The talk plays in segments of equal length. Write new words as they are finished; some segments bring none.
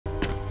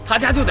他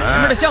家就在前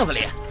面的巷子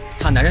里。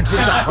看男人出去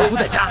干活不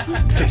在家，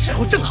这时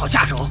候正好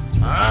下手。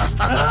哎，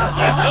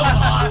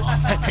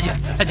太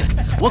君，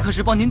我可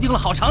是帮您盯了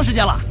好长时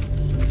间了。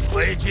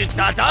回去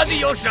大大的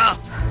有赏。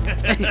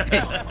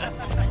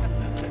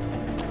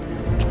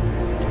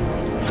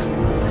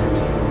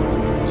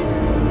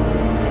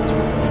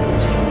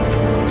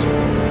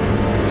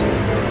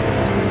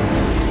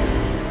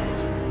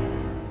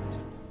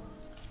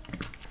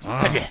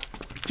太君，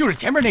就是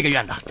前面那个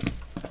院子。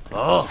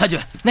哦，太君，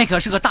那可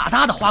是个大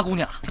大的花姑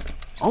娘。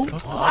哦，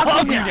花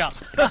姑娘，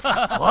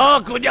花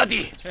姑娘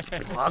的，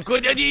花姑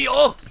娘的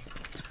有。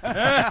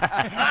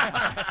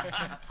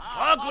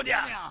花姑娘，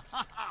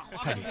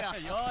太君，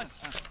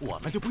我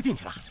们就不进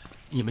去了，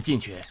你们进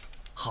去，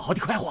好好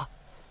的快活。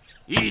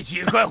一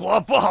起快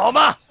活不好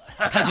吗？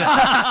太君，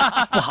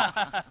不好，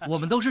我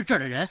们都是这儿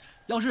的人，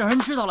要是让人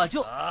知道了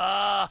就……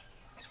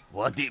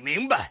我得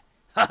明白。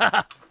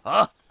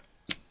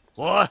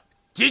我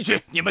进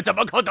去，你们在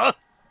门口等，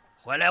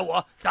回来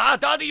我大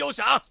大的有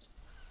赏。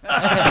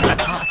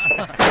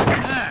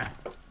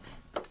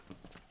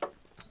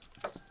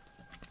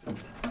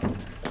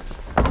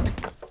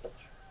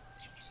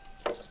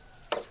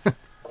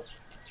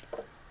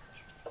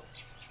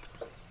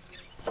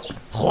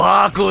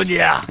花姑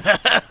娘，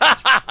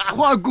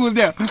花姑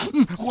娘，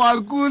花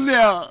姑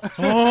娘，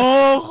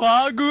哦，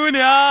花姑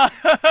娘，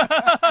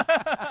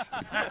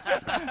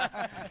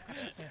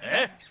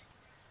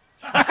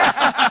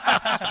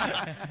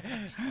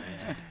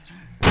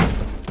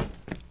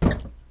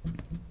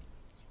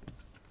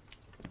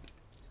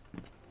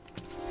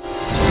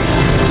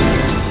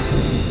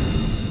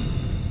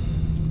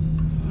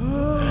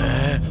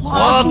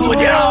花姑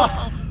娘，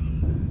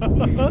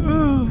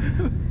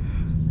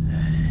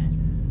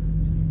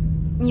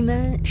你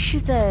们是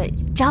在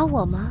找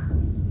我吗？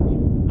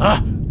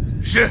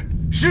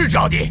是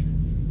找你。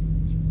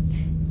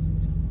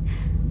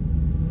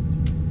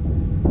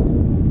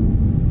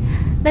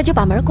那就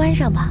把门关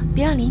上吧，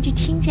别让邻居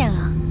听见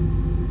了。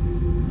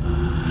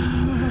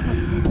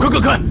快，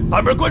把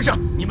门关上！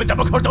你们在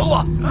门口等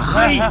我。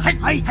嗨！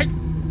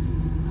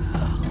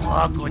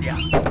花姑娘，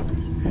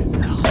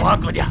花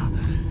姑娘，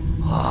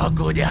花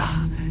姑娘。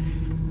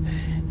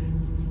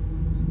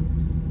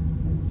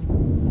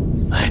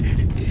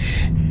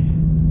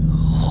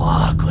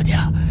花姑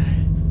娘，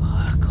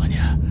花姑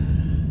娘，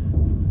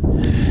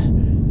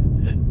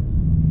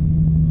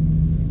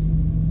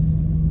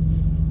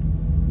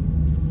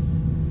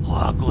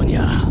花姑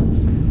娘，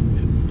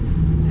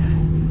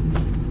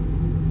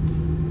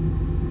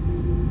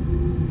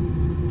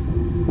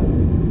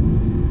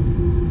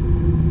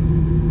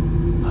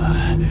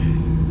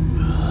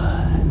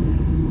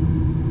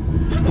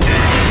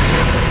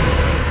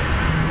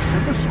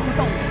什么时候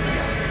到我了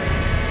呀？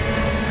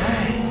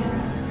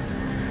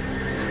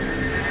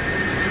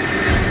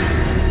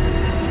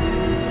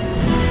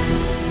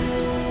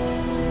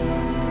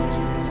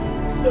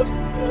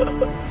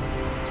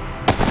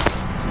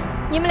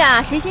你们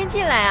俩谁先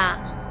进来啊？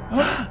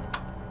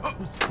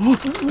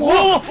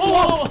我，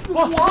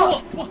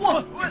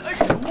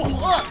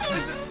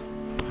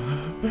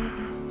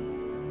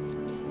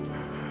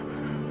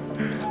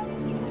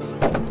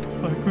花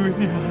姑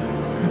娘。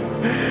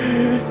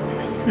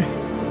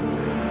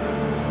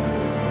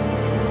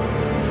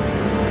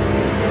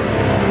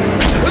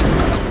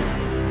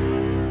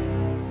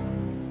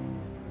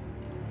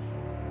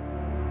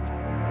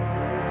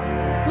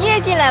你也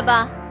进来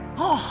吧。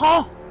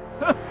好。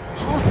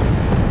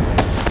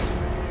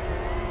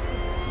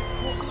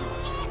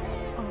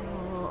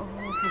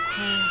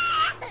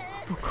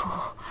不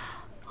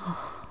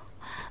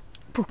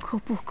哭。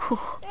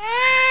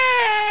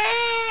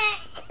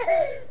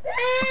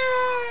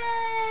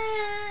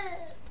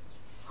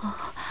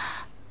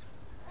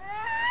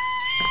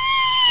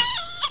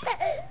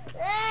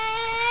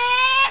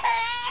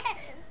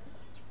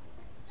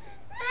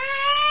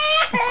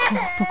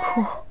不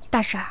哭，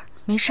大婶儿，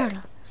没事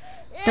了。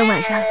等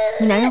晚上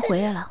你男人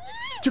回来了，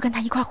就跟他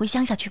一块回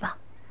乡下去吧。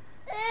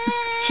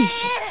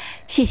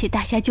谢谢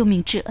大侠救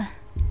命之恩。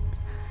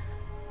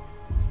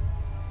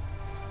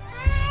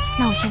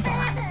那我先走了。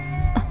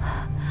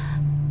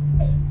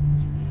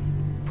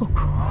不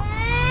哭。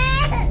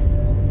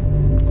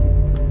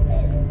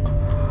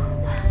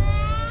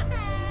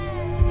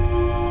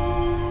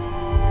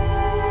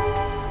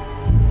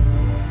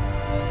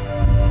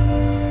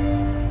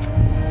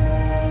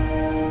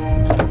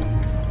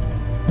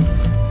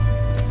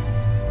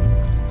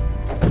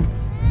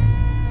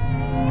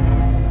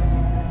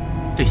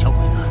这小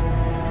鬼子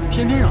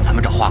天天让咱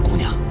们找花姑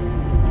娘，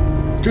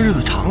这日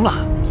子长了，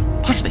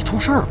他是得出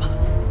事儿吧？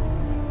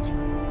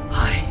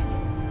唉，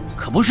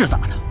可不是咋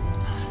的。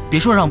别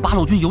说让八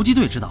路军游击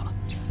队知道了，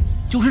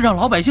就是让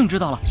老百姓知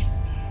道了，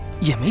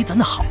也没咱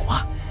的好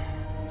啊。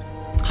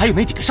还有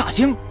那几个煞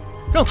星，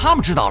让他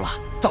们知道了，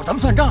找咱们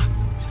算账，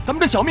咱们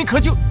这小命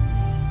可就……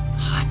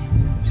嗨，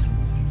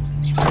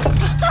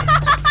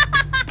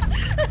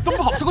怎么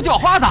不好是个叫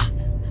花子？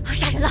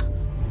杀人了！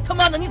他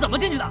妈的，你怎么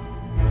进去的？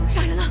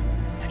杀人了！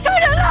杀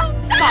人了！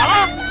咋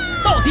了？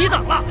到底咋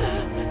了？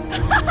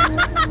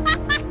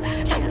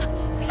杀人了！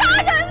杀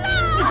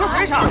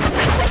没事。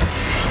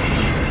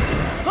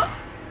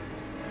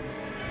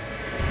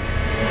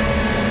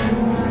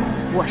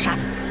我杀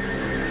的。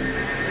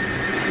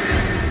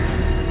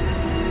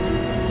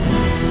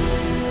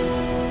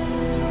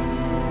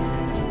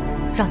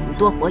让你们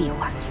多活一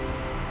会儿，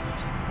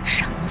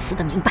让你们死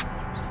得明白。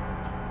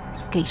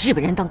给日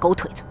本人当狗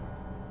腿子，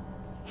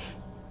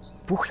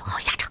不会有好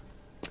下场。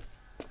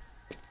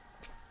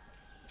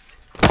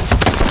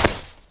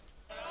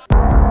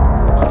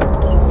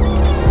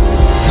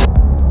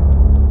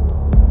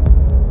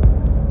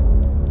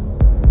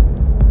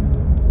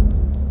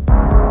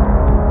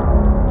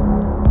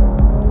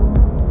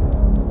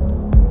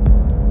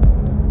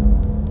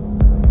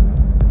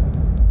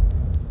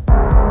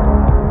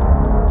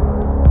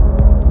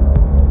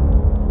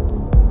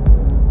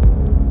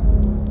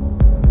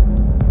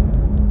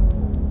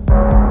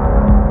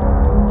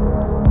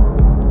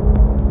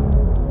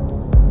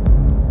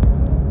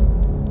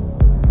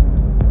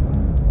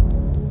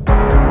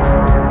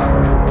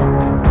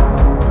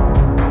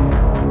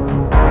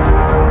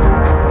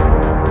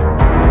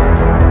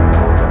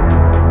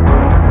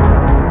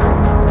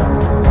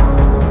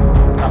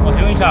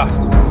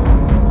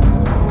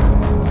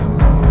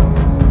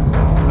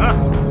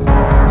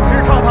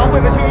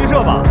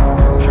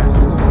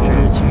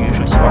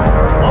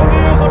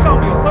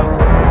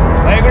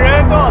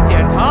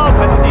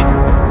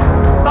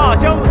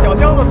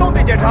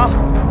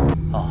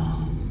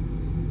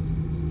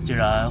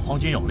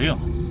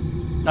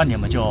那你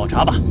们就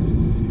查吧。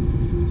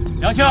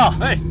杨庆，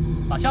哎，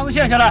把箱子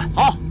卸下来。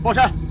好，宝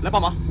山来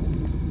帮忙。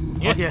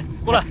王姐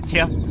过来，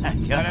请，哎，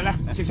请，来，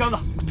请箱子，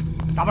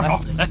搭把手，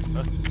来，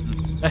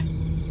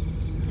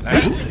慢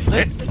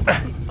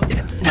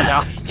点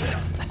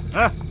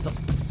啊，走，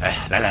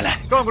来，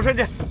转过身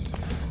去。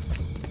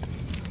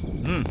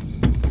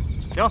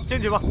行，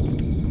进去吧。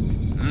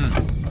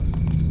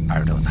二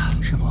溜子，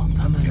师傅，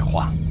他们别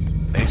慌，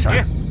没事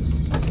儿。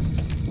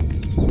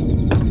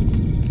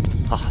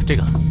好，这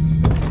个，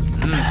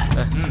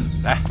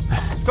来，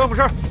转过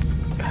身。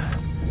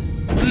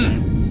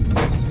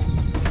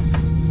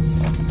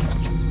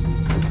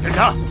检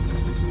查，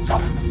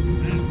走。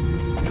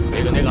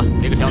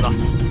那个箱子，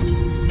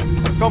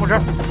转过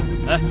身。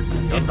哎，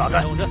箱子打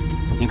开，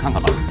您看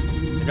看吧。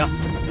检查，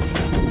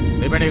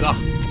那边那个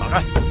打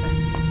开，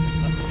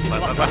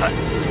快，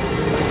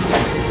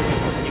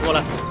你过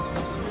来。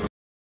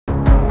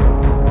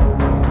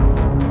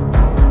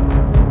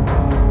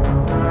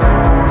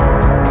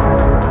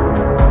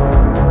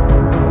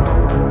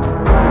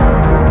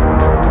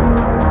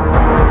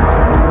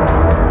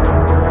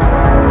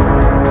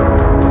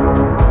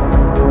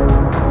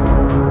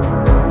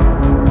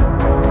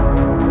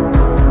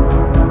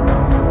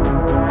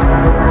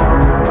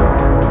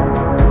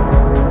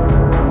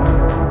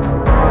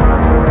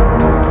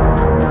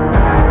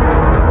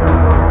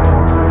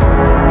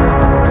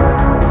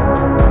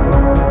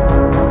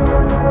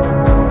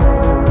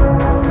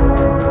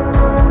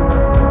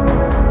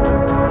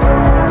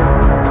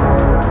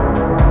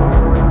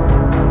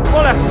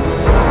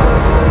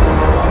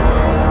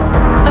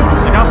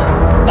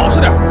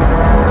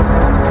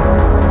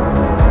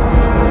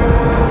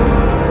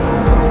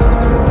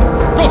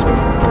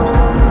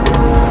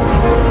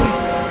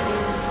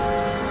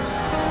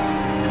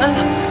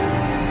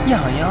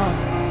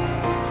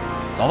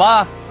走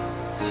吧，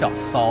小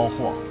骚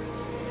货，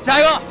下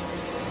一个。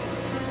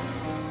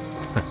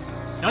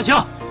杨庆，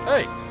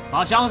哎，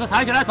把箱子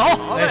抬起来，走。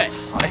好嘞，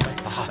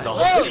走。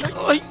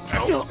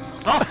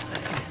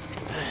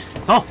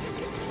走。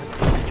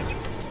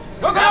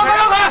让开，快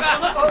点！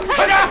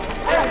快点，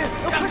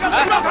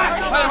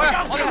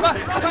往里翻，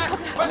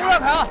快让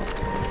开啊！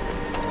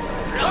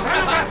让开！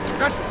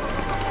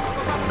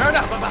没人的，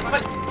快！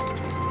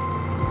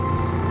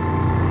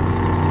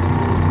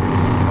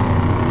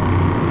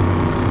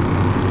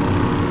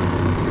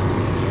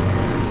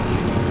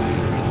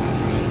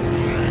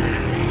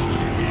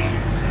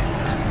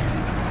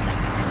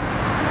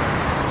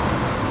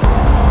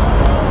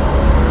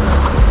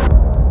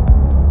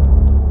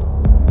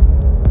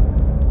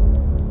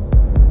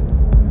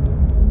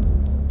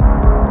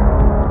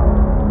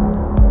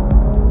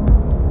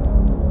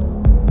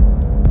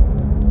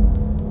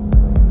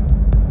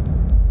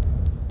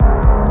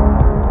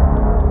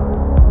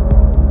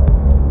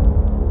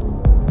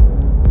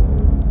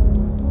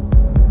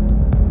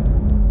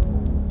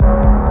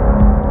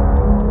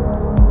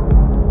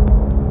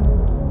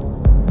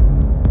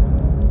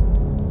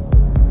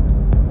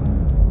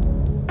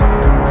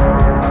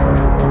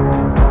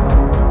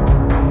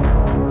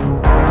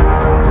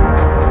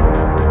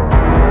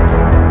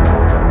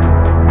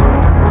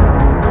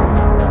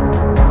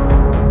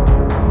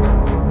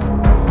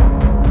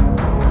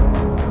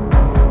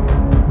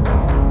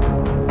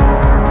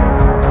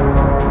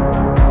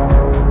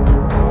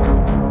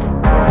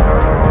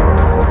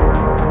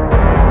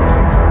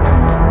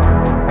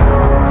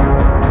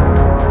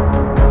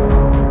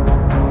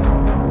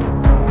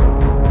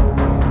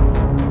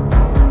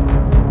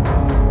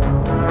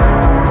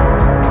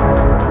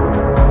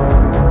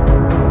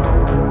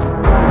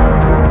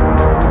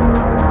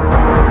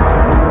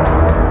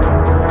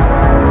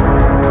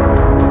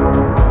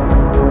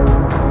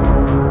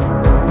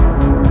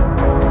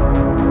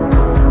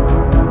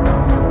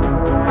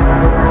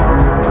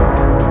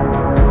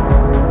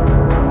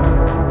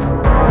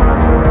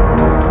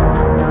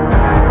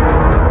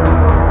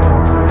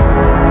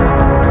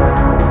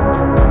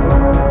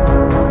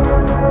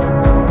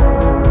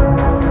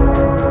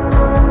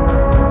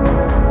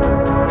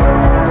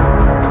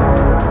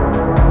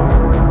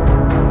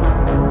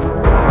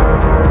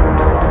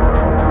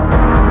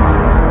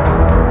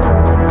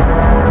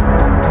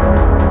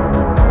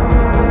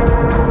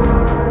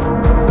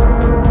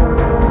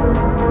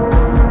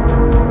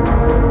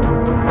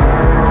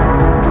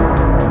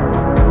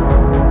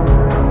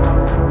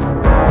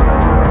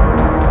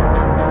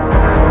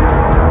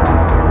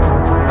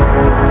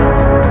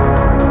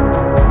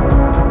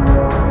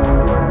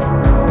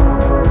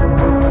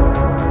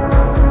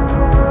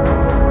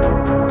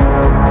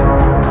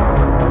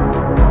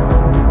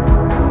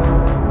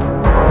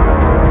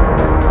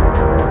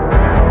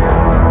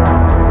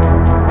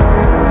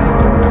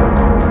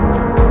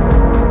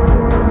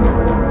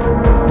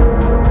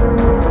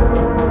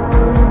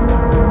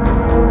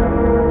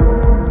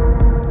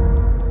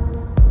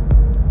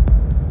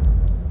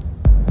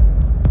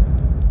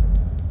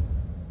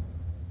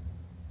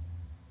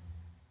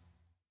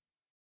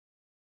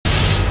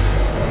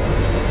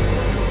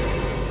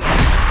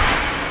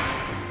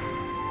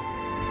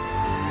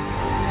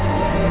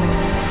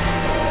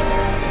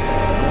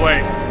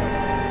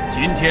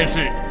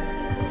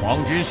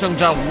皇军圣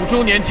战5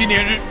周年纪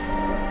念日，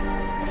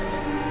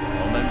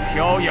我们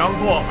漂洋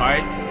过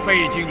海，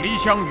背井离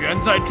乡，远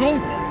在中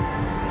国，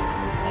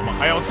我们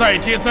还要再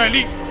接再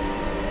厉。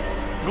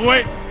诸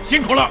位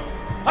辛苦了！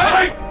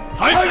嗨！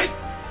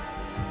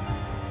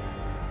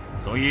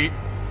所以，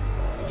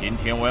今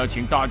天我要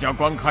请大家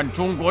观看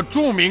中国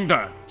著名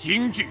的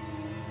京剧。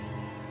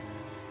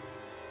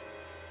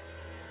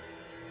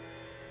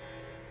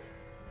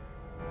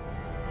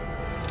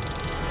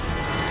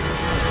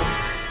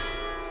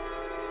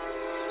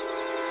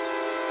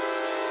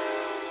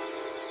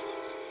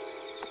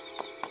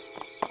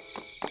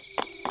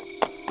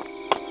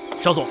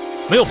少佐，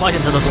没有发现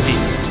他的踪迹。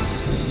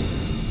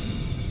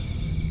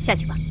下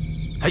去吧。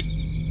哎。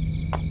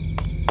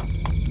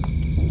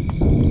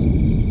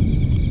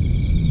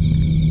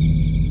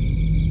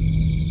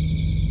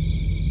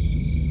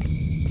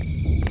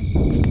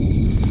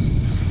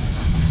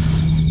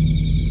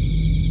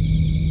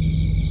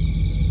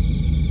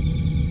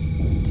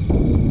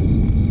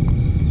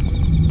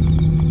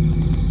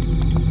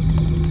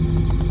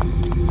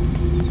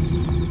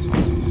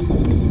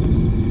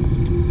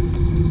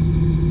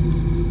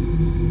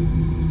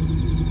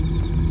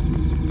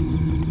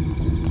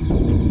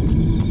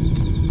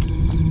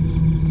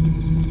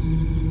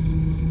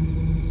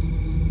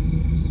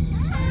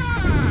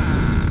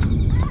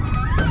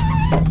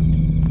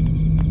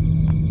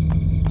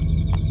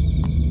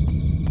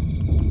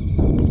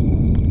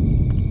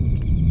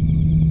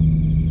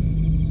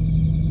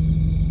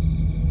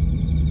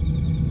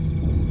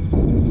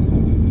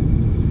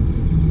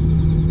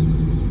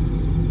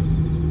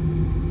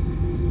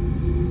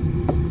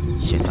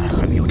现在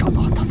还没有找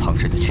到他藏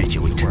身的确切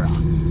位置啊！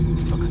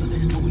你们可都得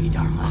注意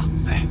点啊！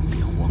哎，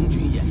给皇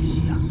军演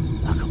戏啊，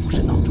那可不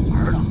是闹着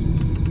玩的。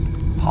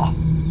好，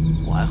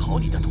管好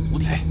你的徒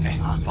弟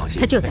啊！放心，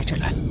他就在这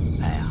里。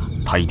哎呀，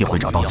他一定会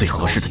找到最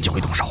合适的机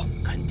会动手。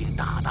肯定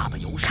大大的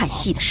有手。看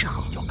戏的时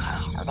候你就看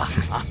好吧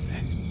啊！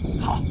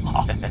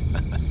好。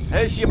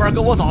哎，戏班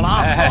跟我走了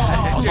啊！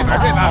这边，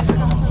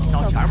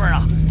到前面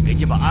啊，给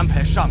你们安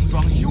排上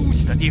妆休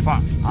息的地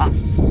方啊。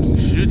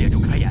10点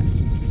钟开演，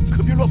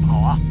可别乱跑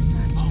啊！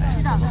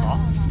哎，走。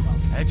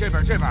哎，这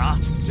边啊，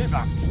这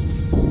边。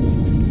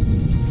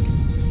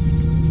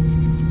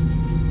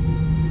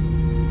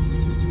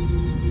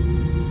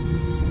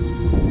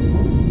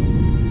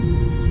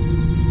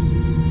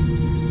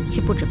去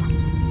布置吧。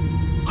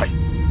嗨。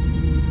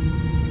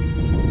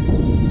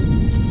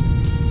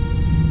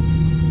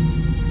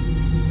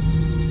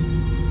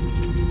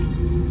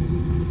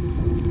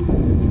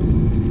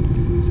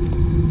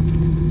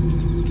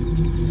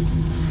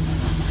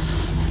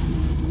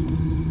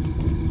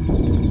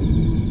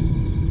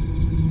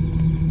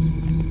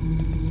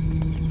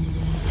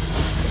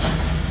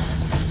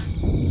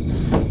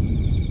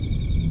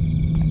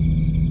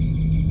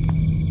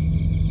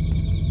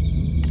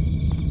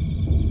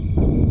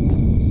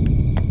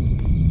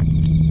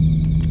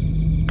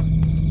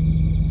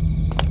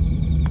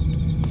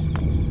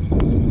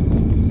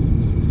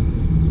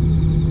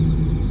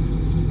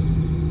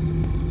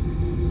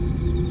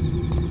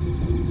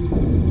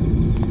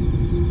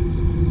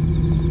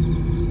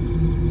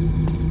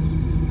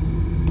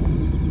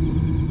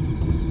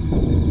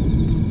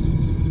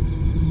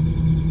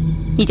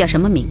你叫什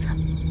么名字？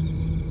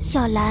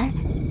小兰，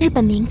日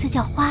本名字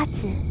叫花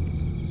子。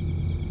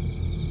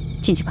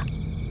进去吧。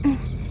嗯。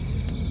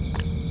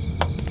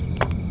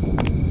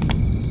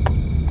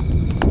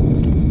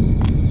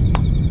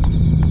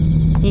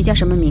你叫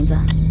什么名字？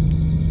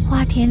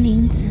花田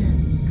玲子。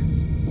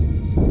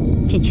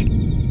进去。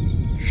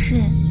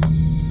是。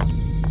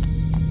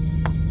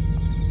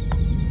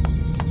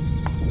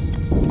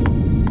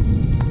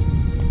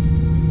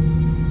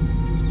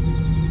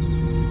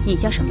你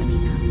叫什么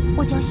名字？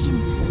我叫杏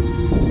子。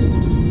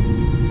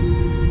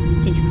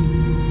进去吧。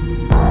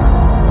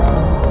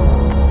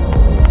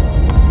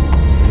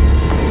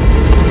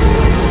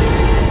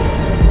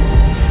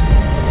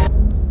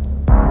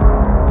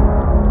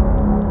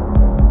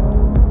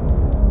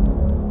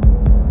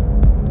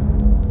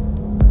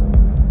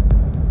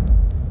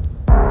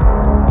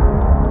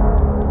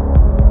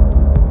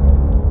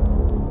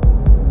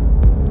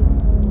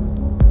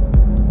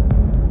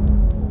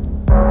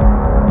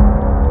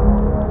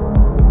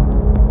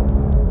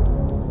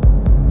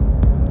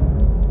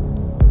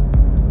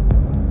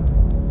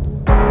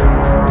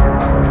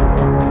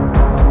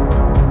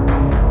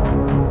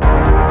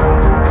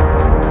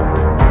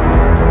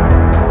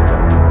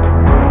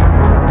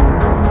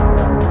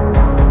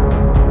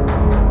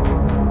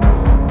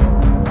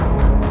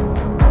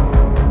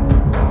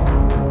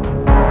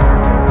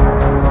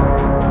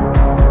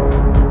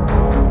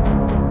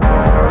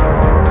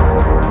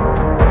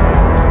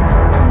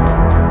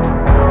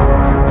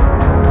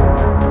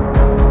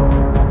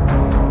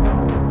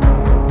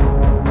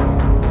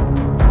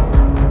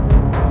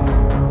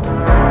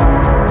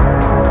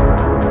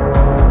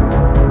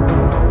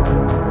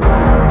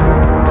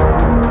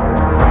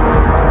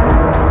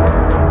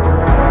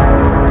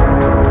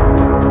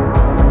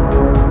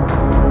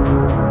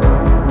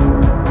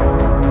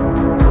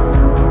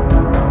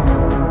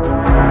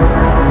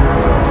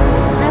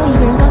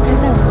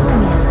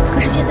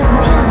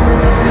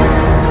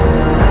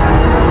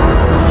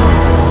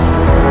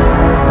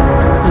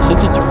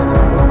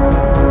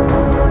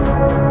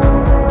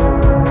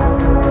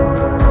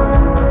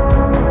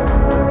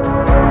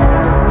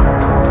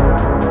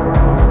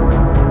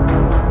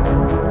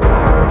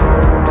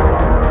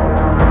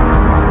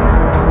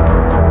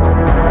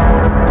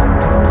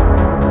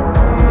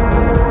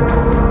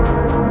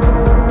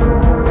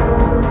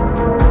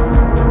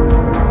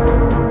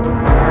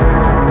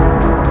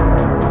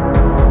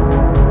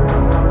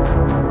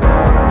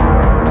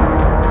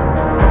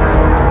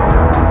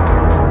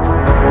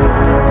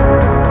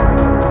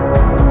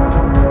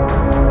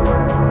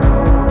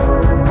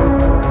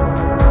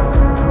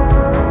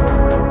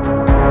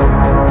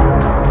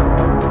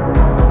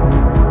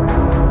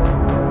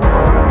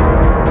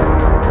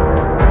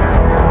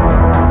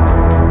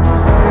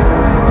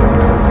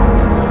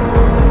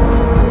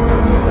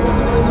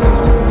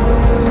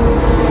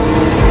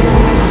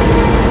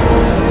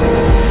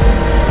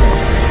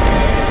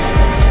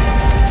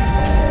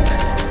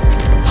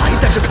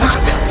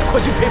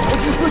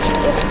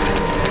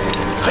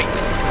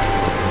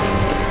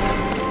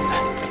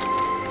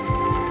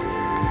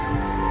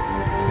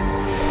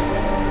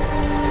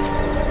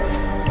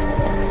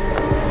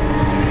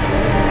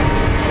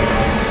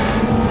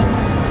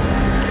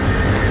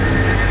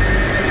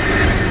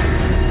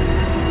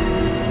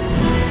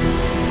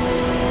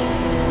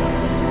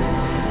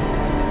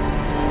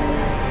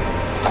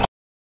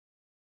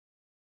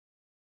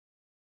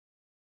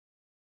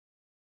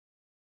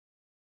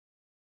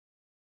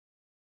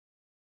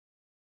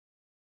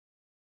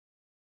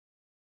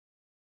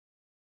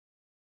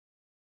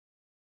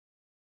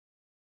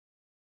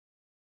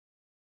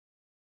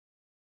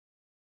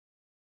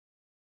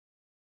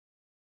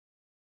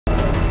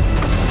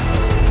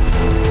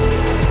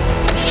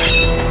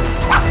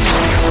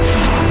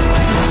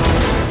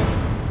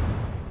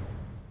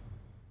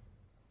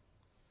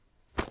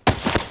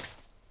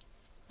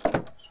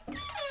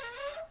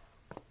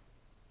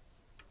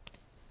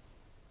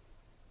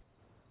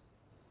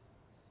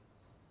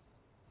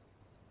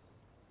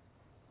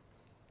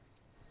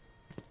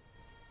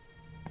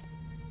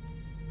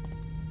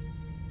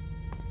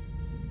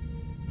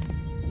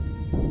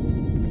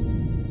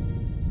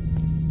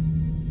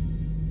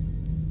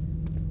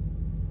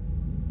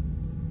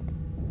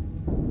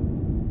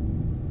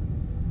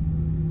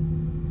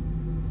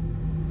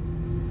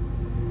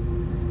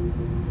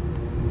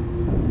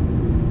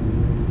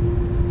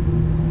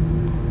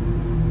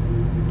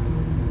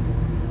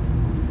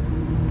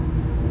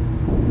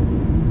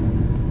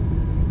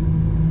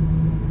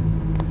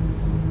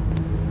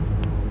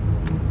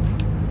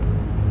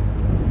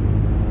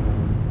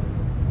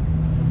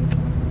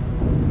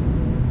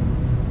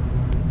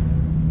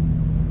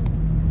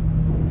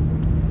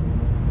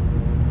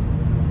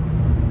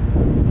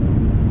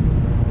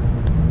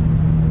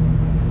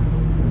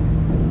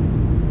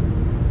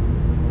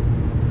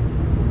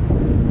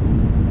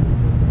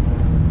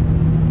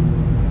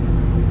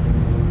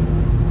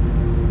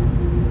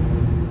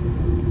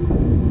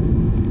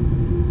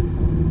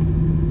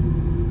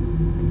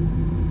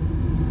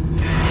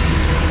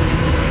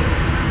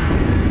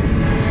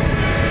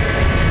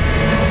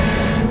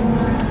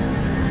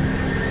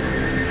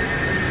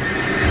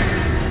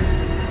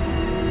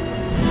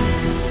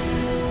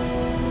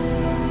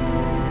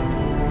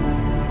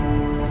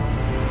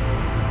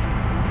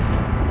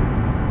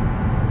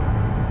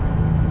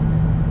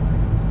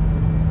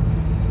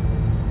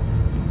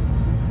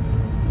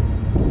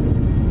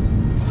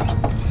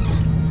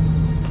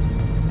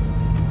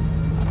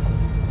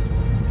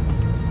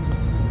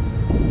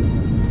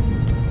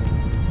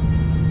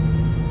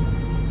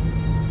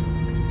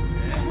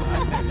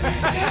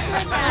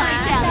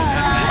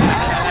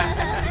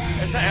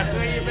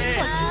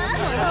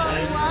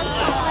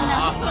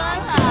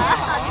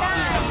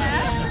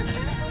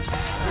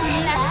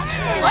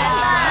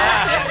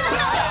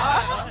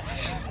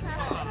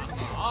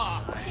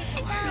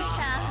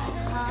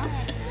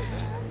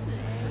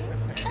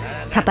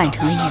他扮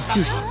成了艺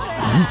妓。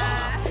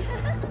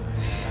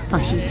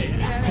放心，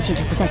他现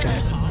在不在这里，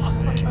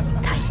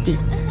他一定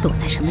躲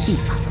在什么地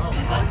方。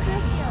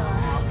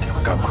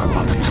赶快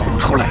把他找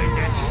出来！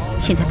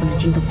现在不能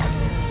惊动他。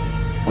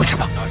为什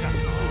么？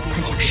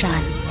他想杀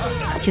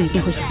你，就一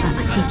定会想办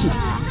法接近你。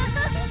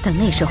等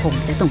那时候我们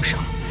再动手，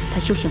他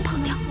休想跑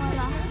掉。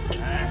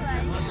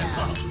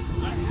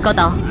高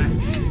导，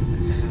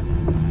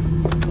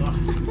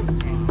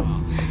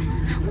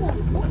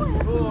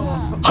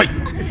嘿，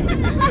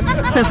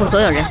吩咐所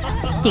有人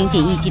盯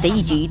紧艺妓的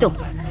一举一动，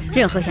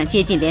任何想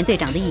接近连队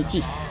长的艺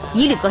妓，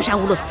一律格杀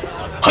勿论。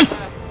嘿。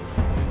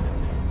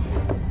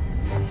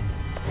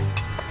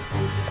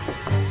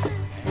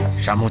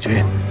山木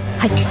君，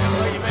嘿，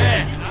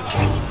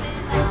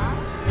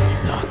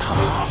那他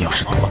要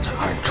是躲在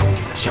暗处，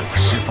向我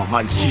释放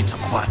暗器怎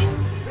么办？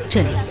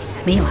这里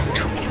没有暗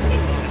处，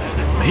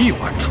没有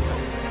暗处，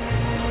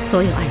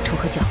所有暗处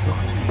和角落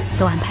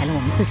都安排了我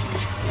们自己的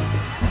人，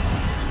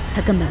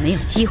他根本没有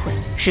机会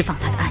释放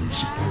他的暗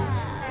器。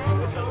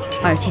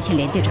而且请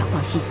连队长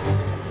放心，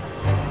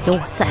有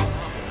我在，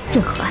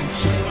任何暗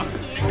器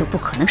都不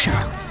可能伤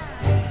到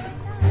你。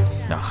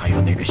那还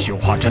有那个绣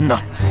花针呢？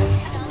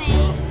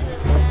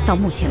到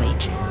目前为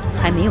止，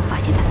还没有发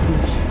现他的踪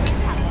迹。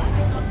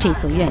这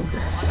所院子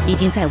已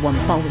经在我们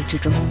包围之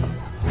中，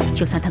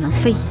就算他能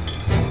飞，也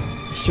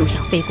休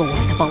想飞过我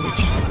们的包围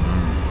圈。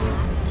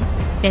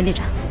连队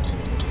长，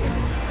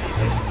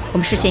我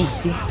们事先有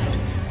约，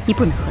你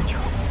不能喝酒，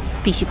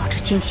必须保持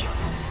清醒。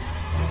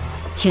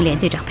请连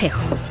队长配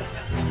合。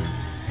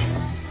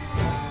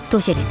多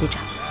谢连队长。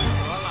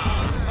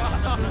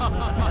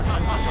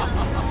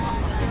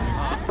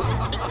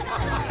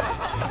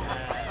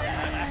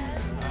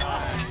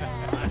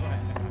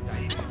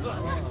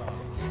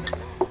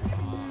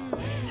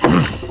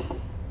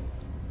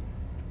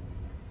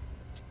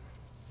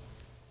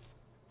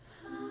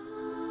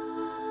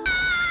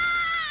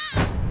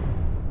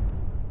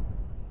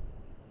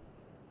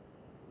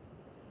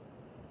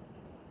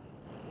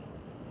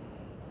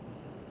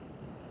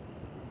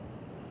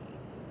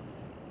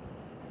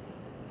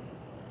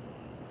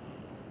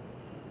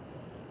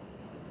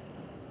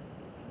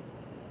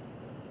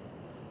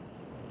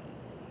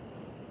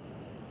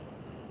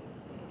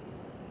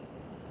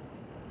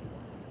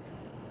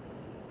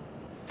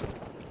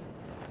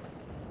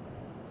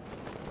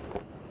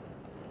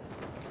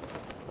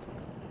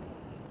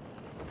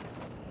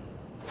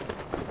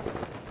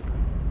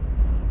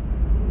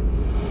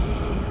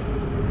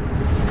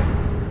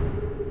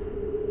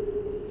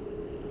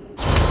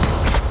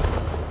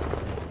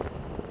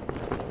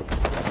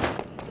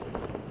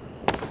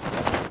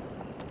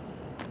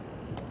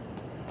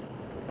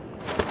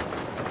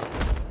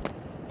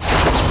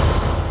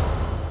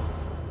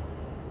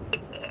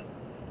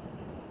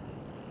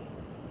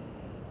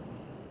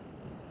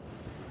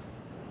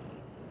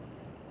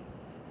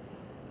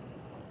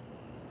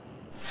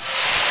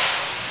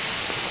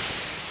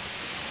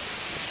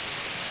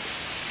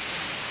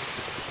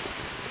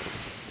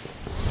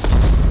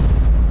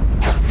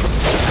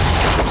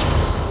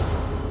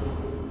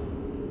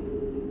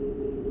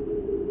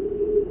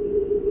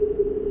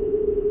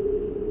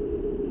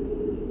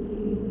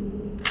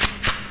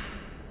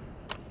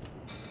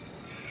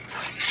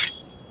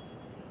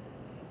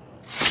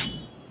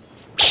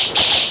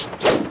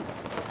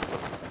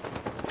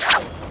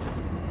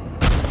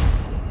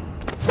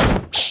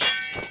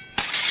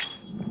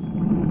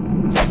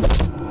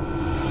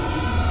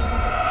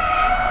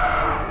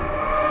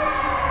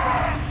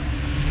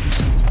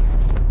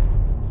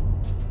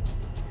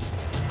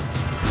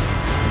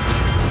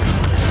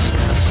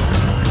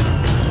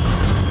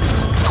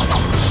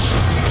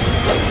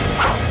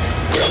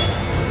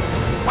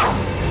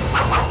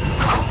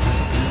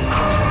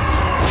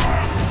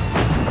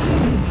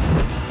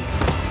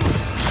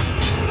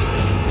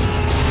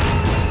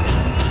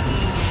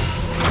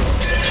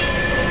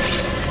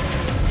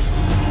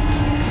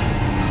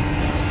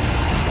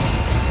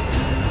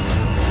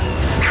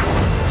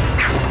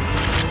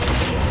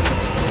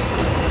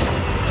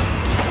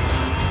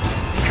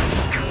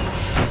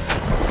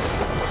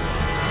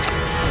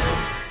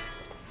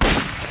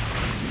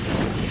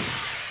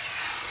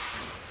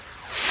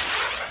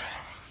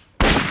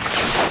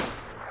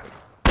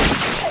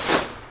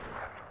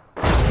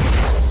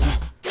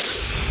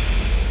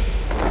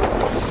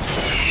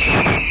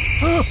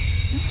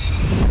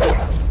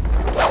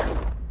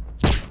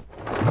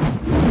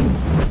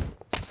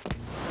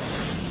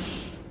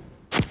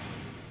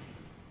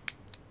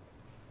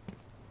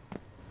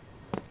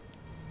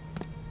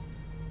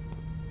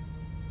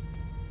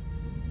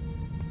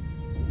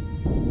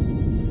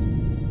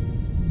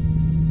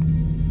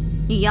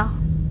女妖，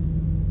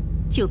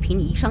就凭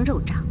你一双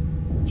肉掌，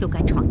就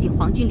敢闯进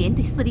皇军连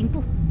队司令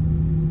部，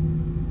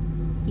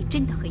你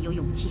真的很有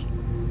勇气。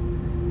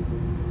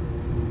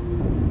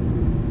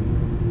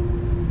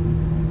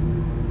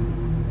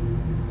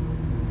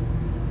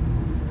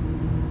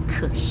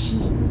可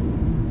惜，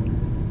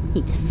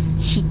你的死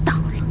期到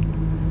了。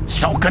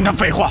少跟他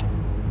废话，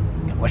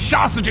赶快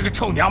杀死这个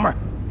臭娘们儿，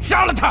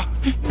杀了她！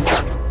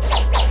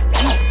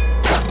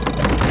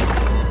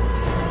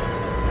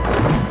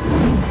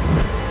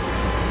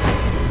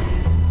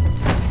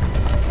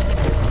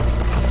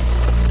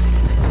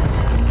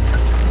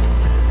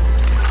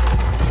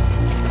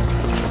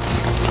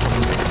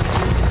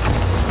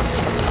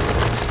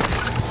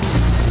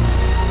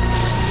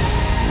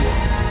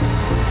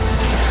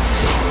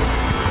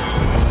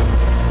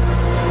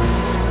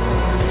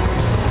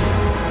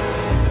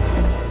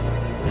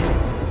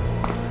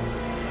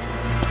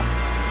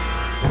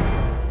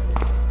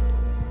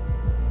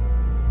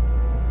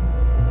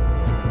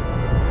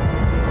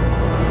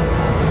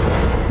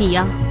李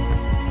阳，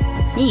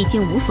你已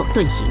经无所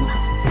遁形了。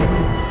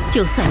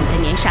就算你的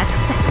年沙掌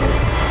再利，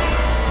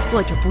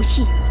我就不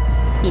信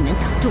你能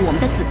挡住我们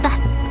的子弹。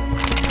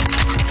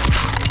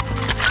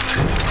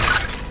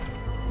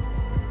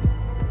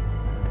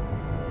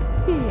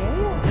别呀，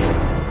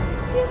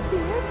先别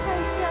开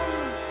枪了！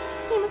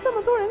你们这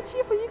么多人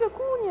欺负一个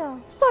姑娘，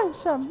算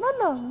什么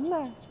能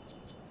耐？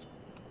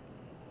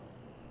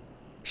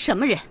什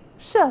么人？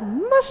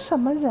什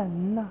么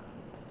人呢？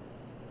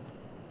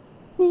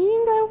你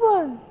应该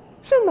问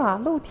是哪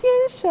路天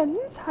神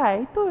才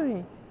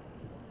对，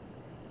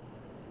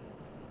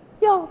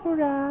要不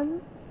然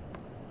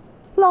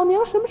老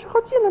娘什么时候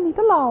进了你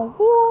的老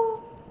窝，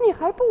你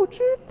还不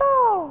知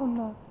道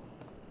呢。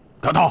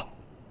高头，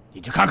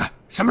你去看看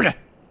什么人。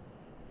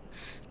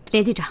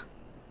连队长，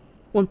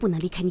我们不能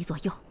离开你左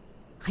右。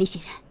很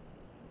显然，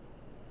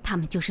他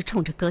们就是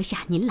冲着阁下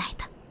您来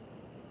的。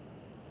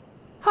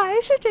还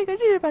是这个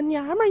日本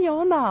娘们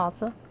有脑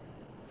子，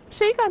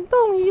谁敢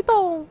动一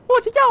动，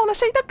我就要了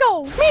谁的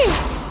狗命！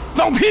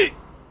放屁！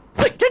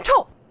嘴真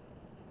臭，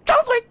张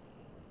嘴！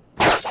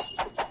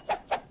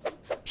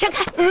闪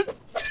开！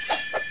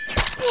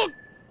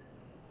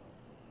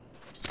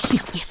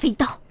柳叶飞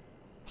刀，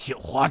绣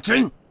花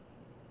针，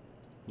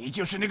你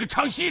就是那个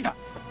唱戏的。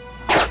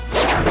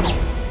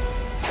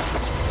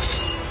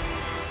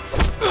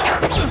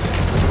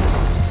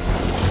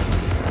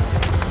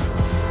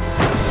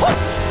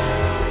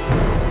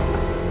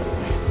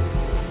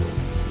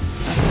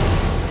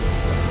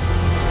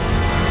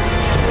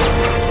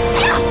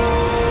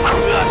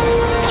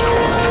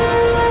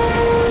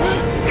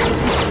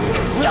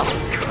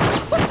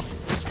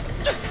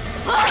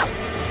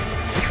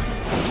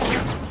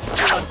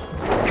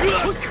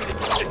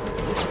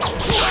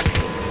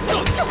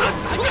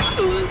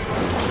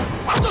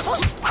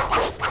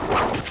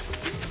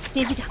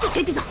连队长，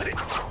赶紧走！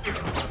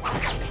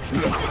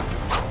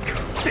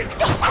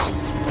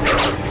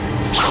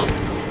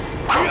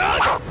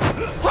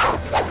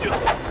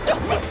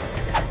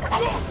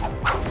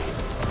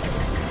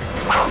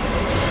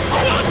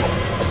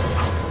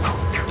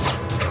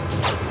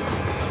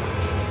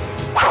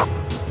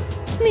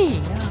你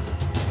呀，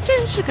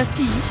真是个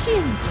急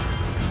性子，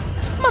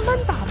慢慢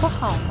打不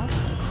好啊，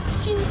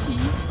心急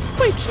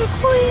会吃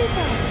亏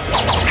的。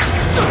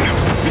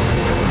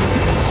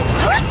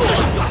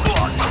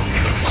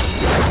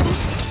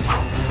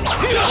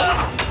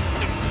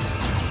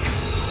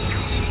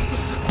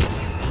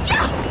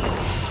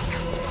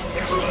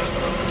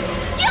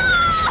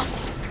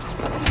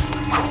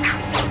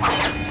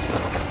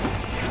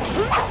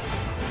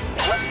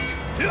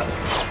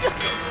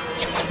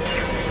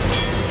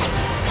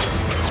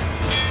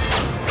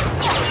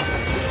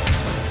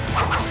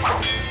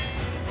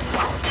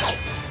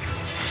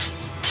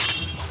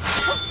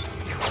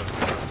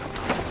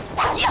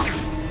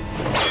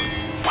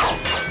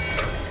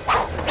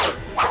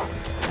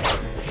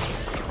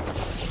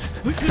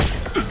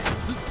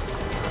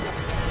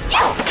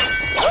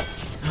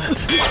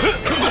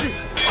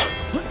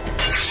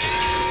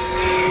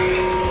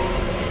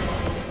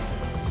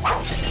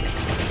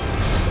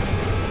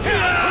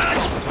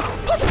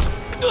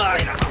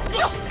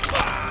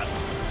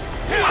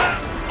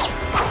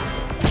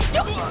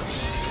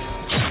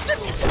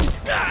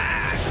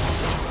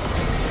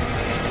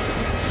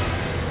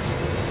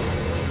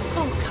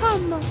好看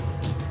吗？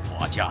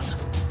花架子，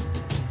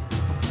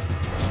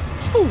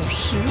不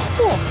识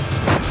货。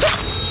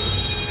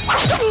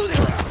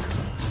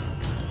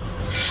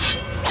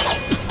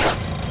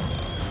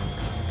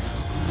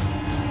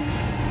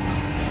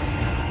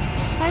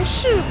还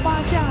是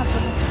花架子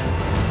吗？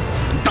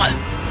混蛋！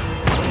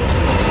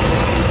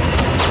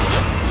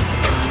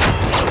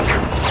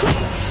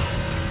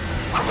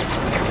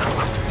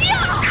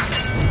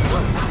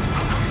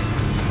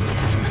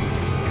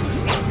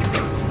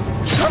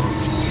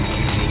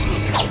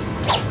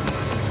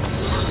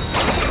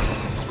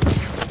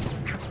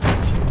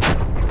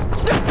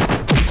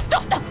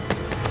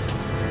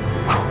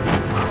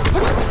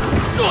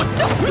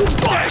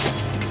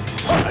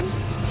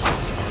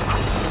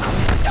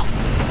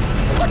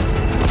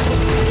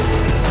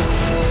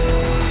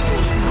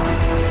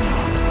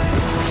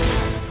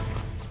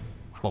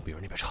往别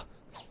人那边撤。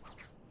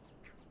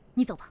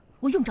你走吧，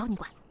我用不着你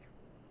管。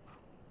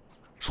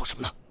说什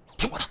么呢？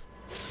听我的。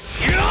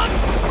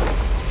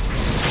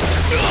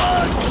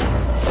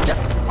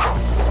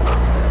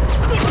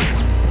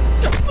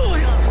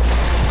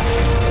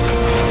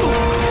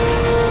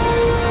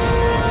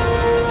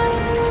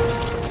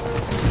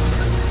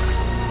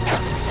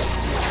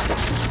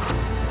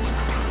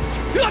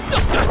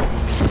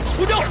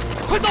胡椒，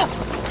快走！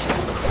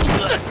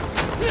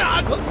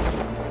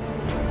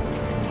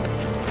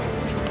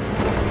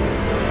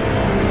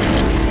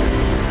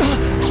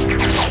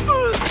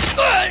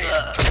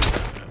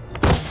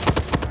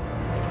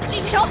狙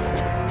击手，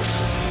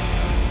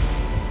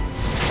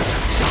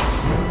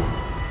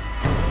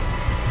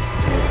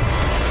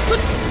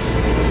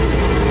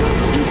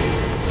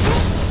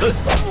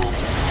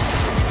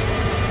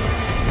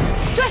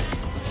追！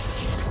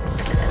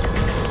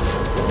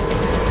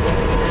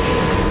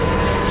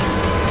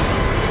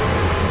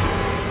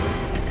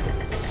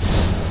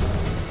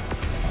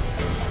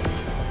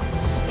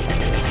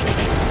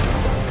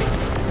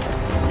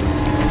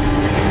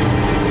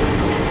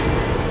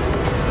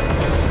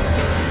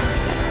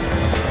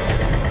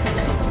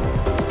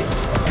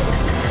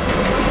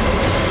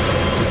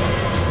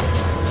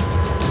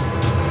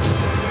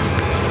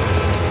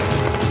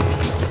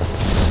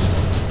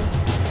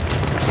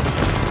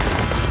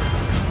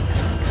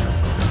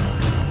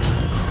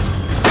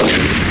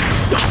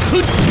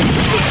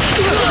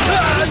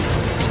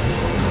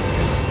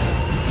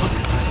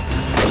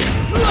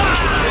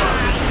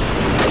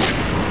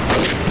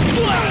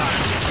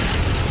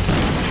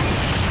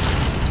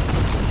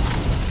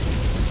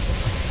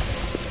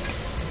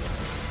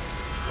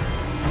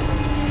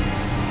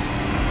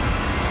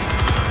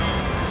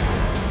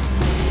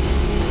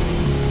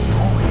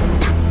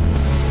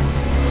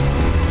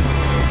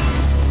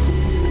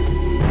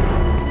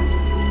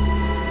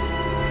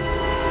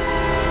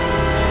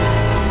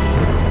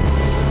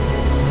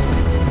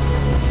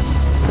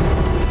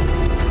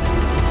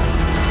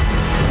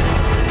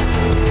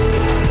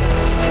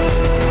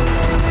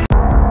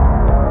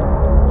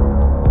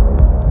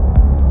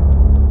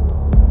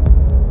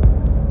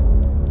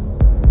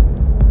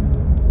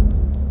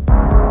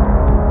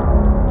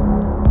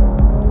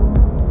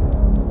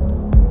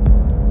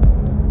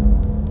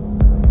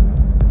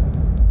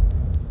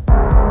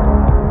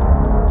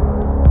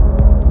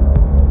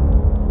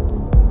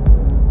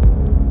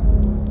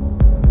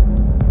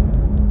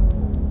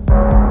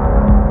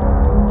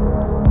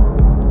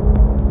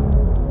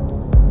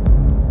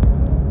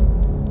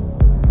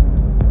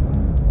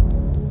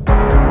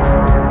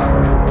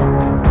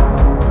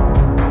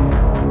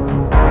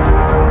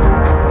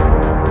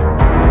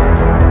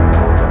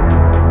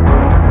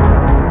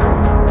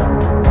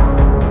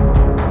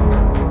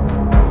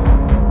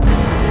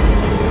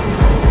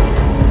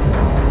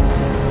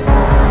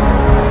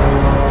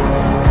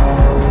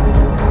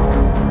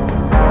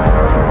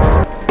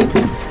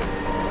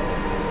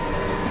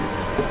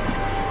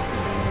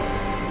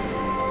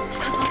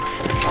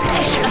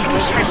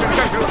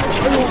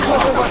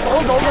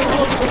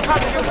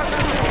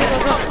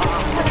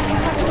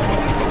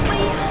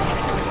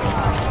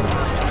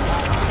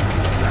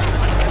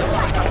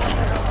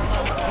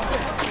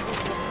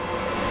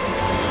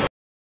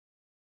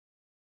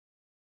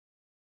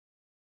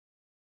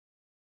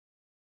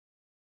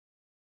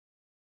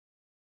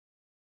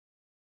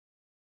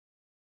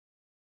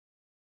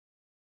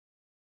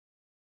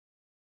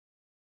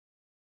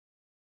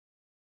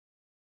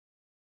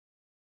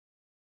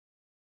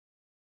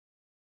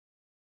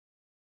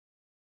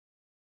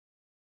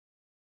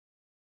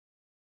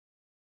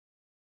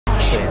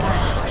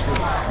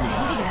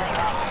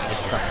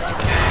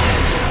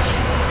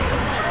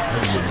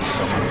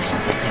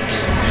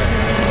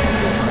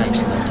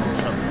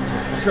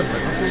什么都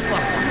会放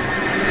啊！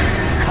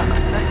你看看，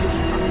那就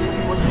是咱们中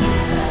国的军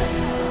人。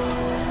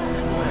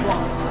我说，他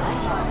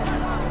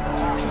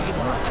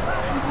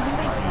们最近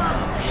被放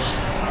了，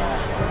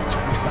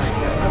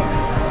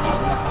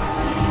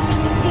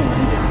一定能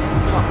赢。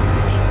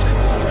没有信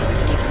心，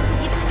给他们自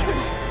己打气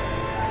去。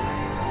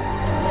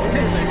我真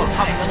希望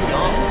他们能赢。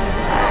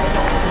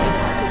要是能赢，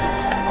这就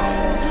好了。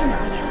一定能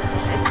赢，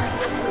大幸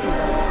福。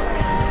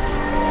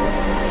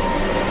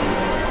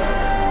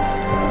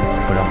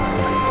不让我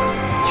过，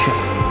去了。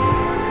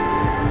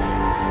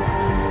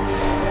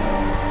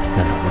难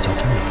道吴娇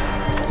真没赢？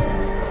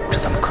这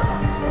怎么可能？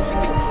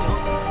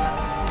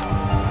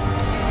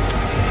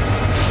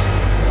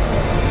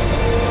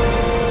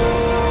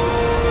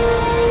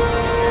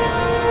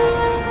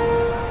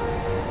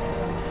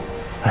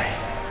哎，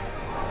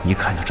一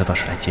看就知道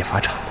是来劫法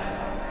场的，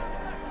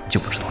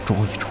就不知道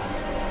装一装。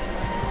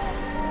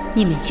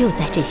你们就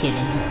在这些人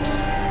里面，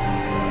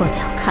我倒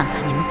要看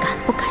看你们敢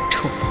不敢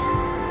出来。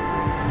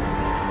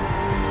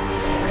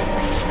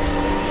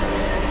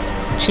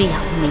只要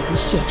你们一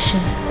现身，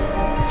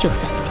就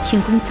算你们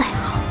轻功再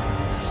好，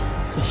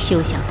也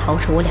休想逃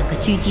出我2个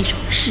狙击手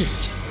的视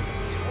线。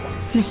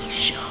那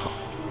时候，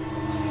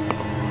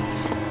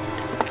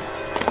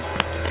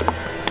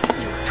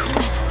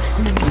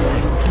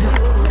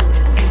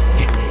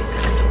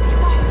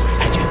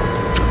太君，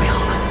准备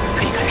好了，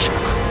可以开始了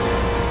吗？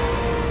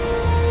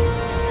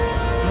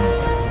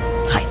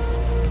嗨，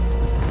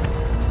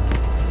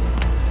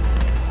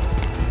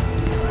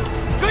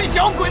跟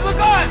小鬼子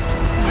干！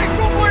为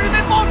中国人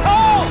民报仇！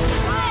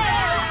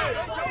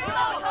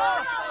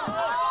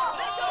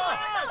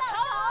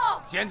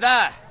现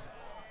在，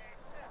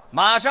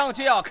马上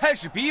就要开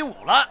始比武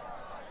了。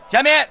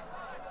下面，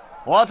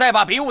我再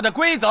把比武的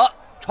规则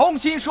重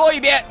新说一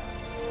遍。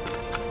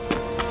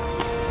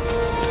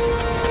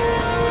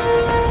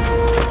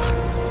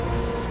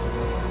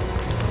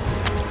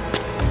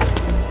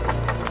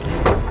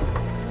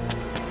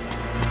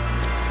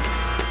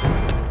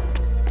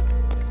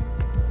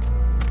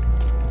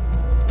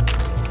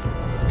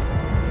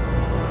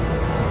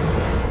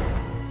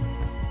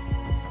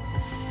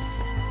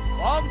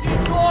皇军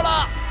说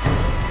了，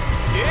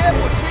绝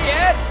不食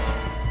言。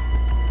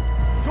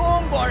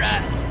中国人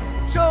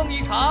胜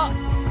一场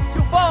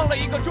就放了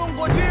一个中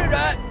国军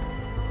人，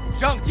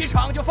胜几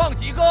场就放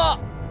几个，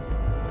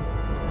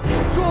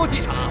输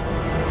几场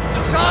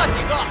就杀几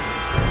个。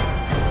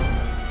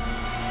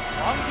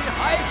皇军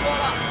还说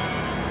了，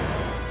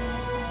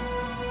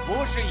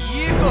不是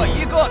一个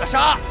一个的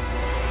杀，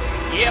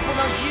也不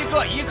能一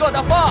个一个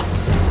的放，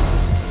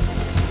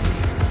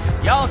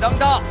要等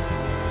到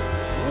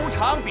5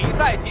场比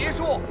赛结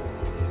束，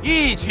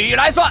一起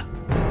来算。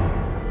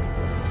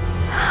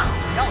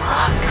要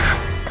杀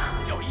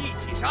就一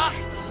起杀，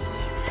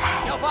在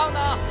要放呢，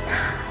哪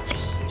里？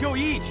就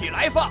一起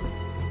来放。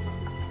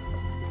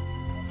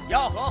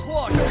要和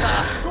获胜的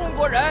中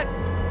国人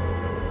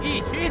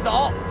一起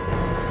走。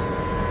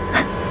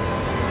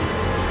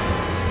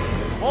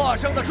获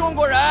胜的中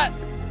国人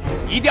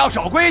一定要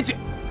守规矩，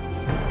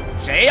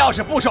谁要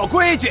是不守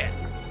规矩，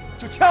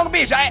就枪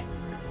毙谁。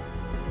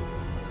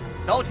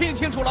都听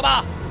清楚了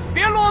吧？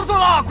别啰嗦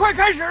了，快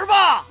开始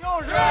吧！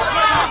就是。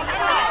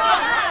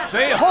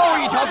最后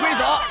一条规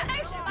则，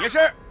也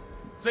是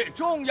最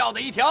重要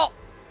的一条，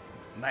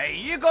每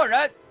一个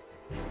人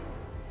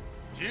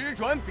只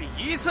准比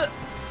一次，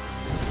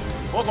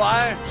不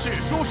管是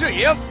输是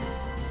赢，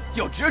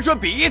就只准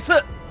比一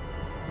次。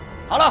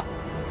好了，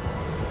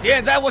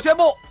现在我宣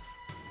布，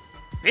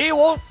比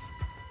武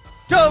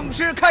正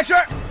式开始，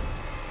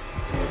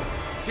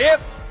请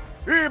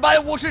日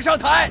本武士上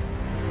台。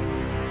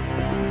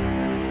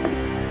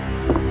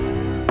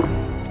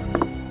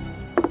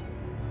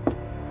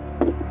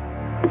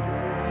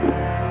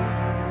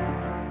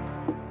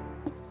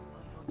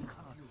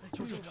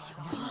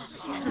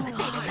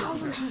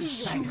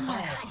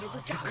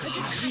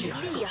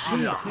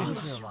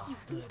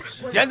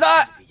现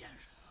在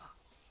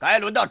该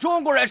轮到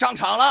中国人上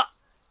场了，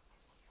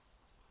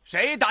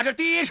谁打这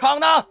第一场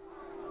呢？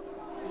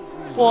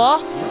我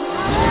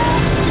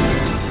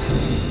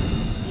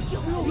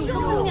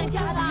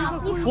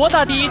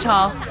打第一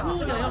场。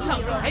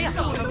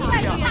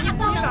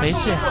没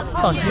事，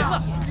放心。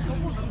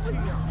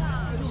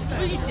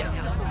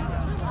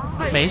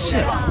没事。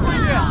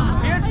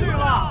别去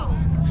了，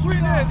闺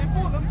女，你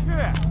不能去。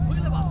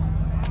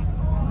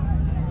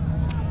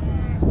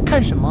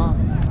看什么？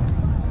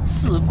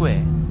死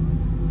鬼！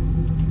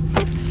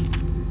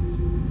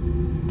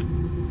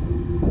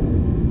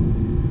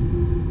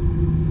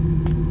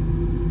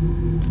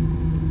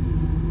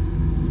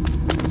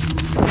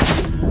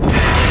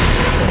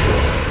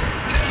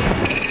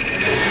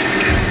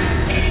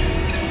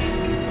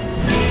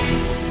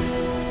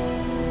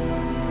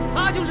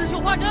他就是绣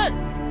花针，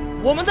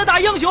我们的大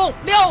英雄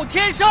廖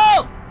天生。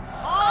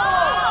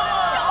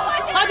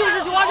他就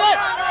是绣花针。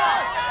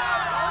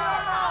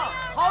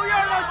好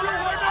样的，绣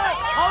花针！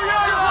好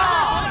样的！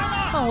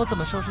看我怎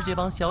么收拾这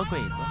帮小鬼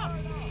子！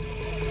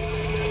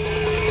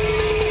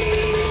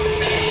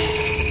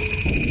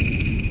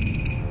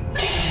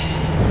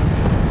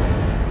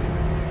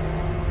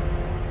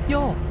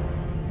哟，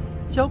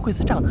小鬼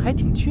子长得还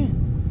挺俊。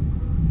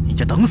你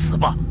就等死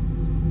吧！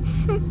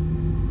哼，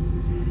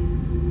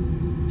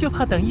就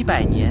怕等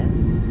100年，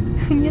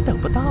你也等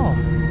不到啊！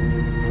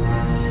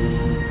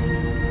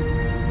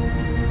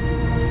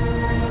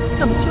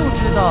怎么就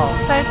知道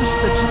呆子似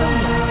的直瞪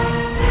眼？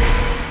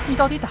你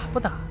到底打不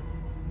打？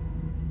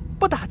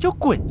不打就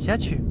滚下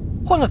去，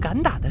换个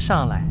敢打的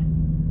上来。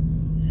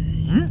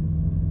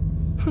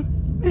哼，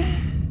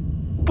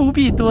不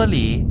必多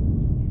礼，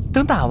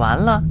等打完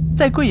了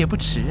再跪也不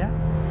迟啊。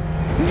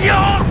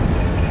呀！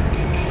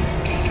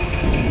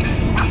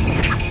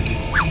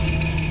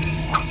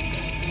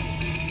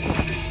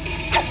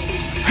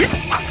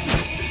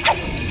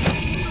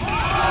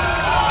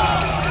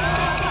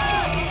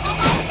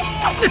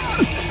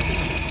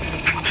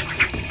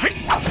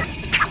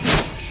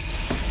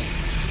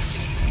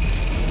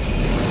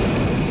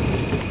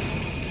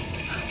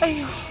哎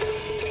呀，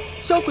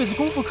小鬼子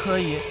功夫可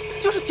以，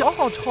就是脚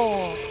好臭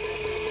哦。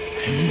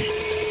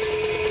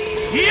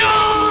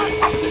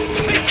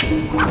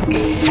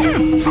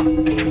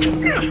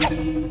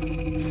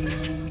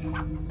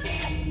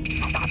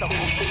打得好，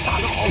打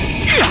得好！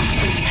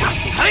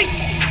嘿，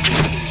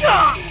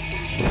呀，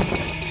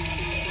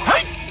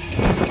嘿，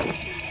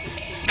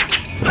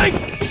哎，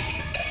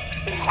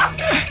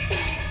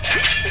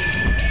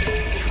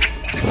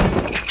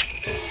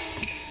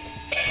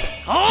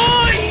哎。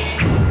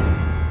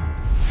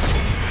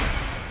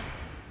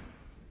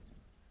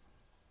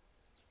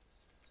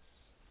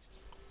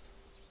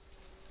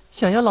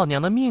想要老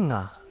娘的命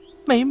啊，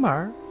没门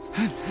儿！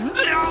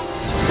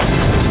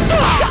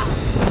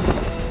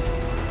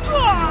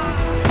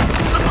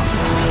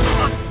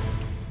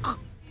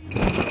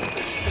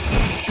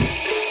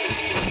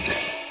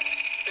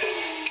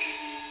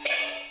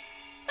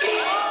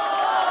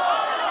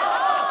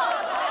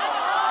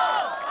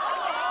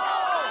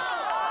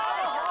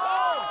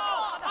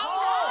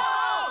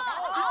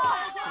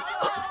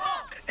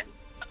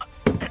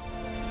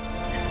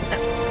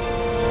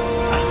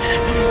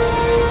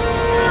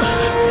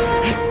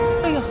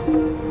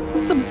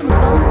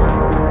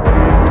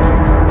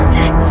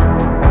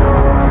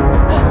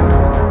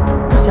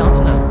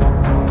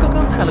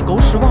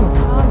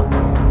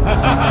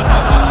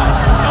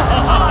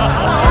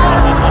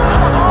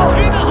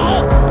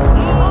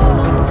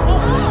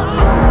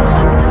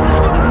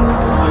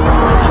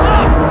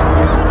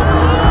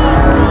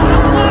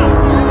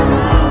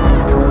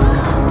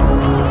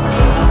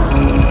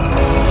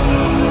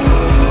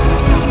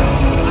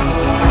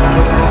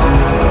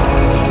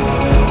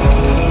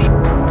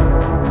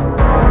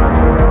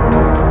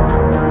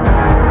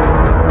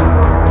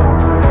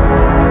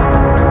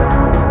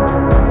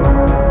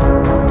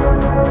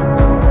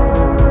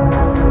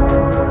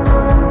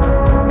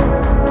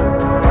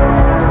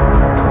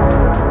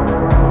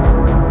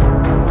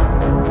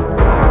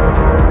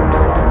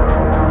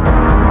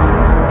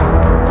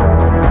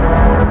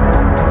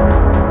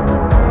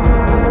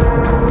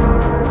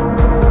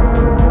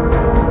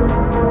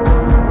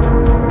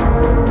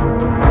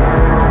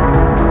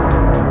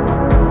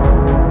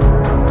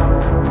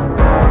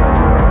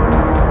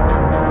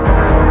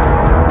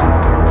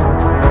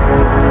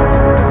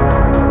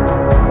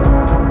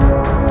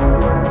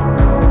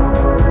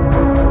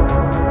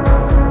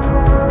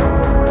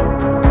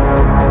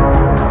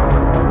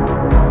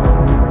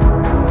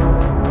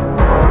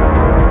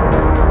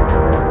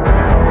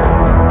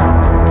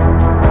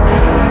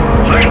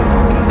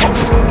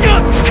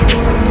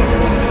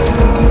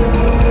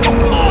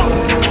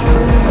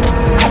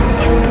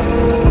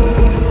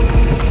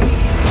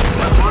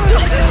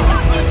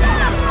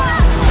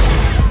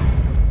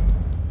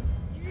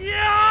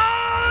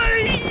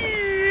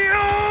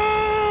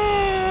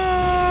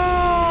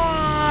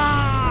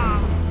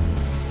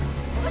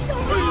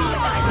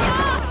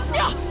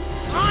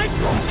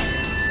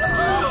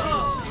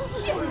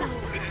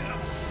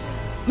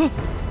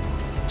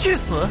去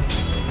死！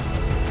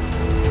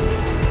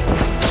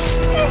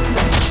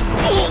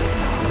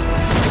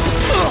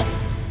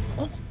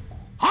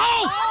好！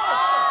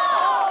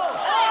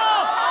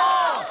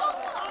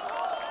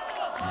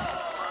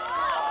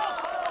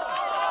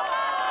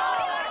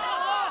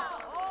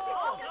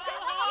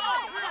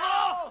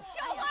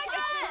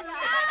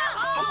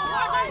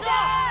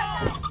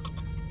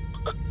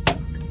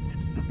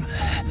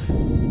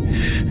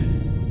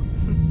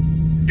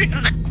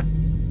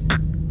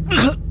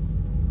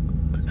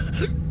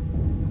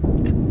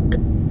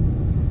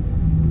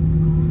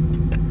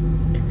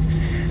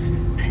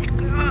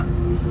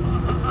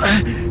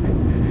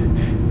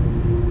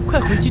快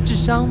回去治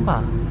伤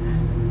吧，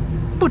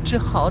不知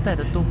好歹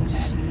的东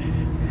西！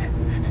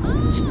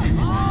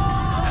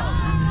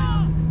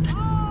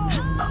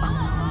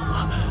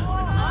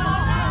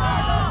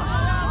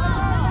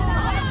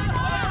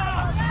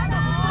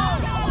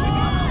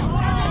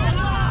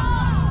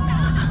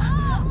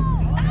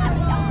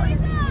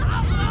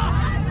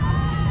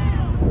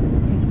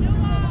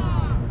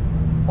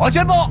我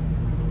宣布，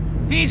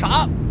第一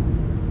场，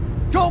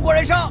中国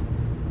人胜！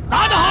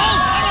打得好，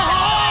打得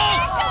好！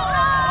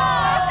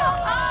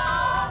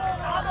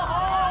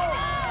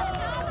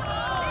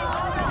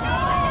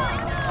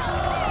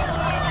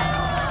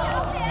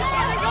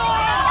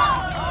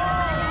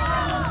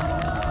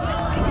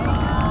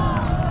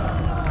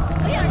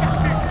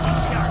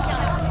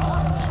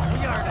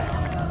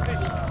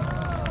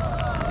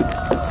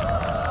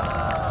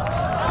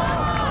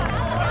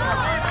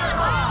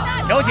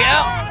有请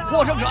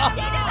获胜者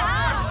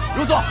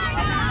入座。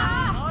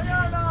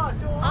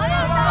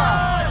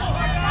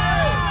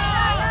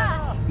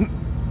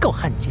够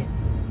汉奸！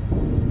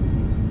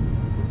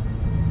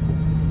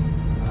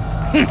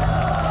哼！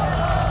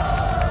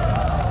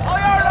好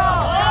样的！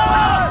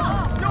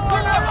秀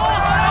恩的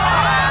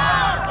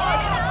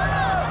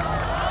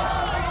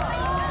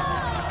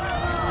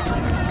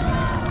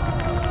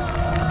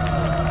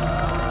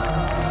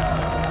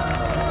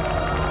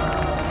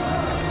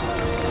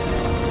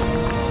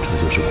这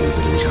就是鬼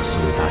子留下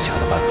4位大侠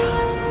的办法。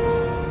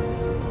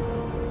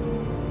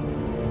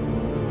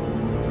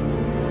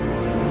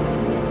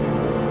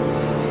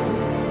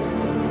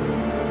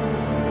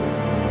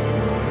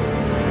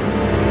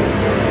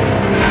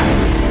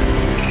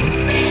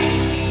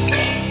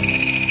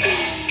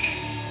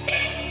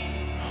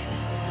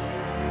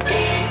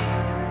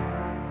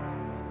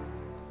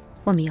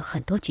我们有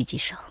很多狙击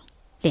手，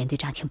连队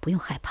长，请不用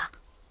害怕。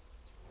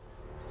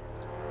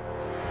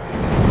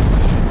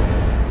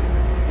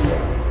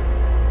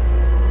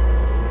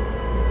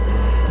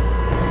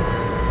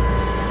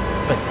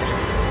笨蛋！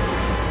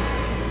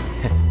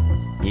哼，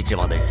你指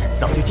望的人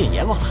早就见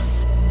阎王了。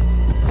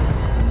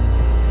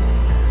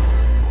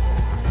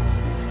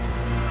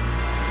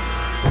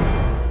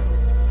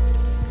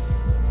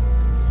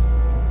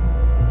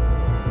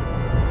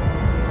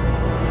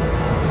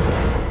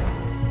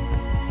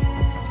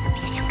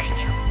别想开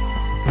枪！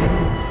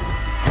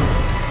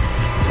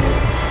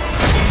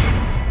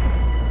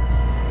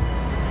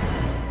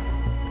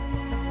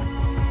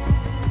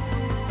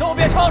都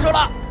别吵吵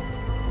了，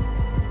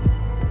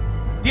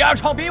第2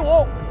场比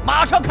武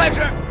马上开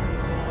始。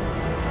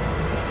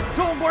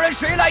中国人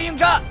谁来应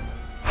战？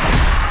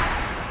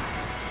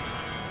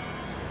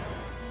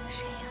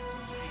谁呀？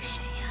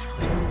谁呀？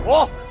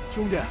我。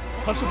兄弟，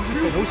他是不是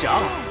铁头侠？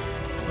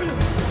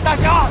大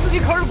侠，你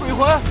可是鬼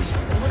魂，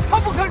他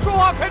不肯说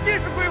话，肯定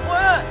是鬼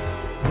魂。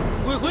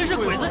鬼魂是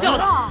鬼子叫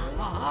的，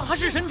他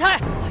是神差，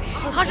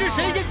他是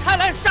神仙差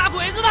来杀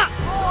鬼子的。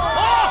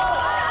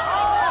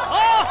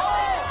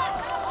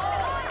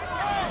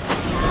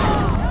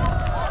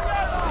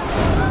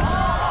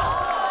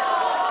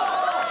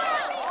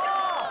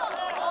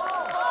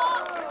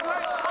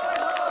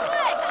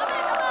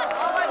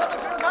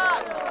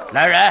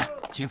来人，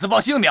请自报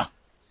姓名。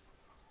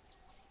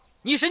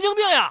你神经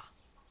病呀！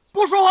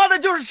不说话的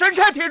就是神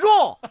差铁柱。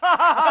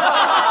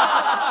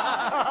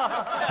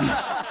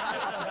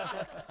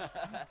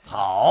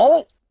好，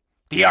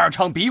第2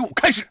场比武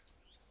开始。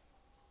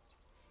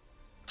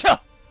枪！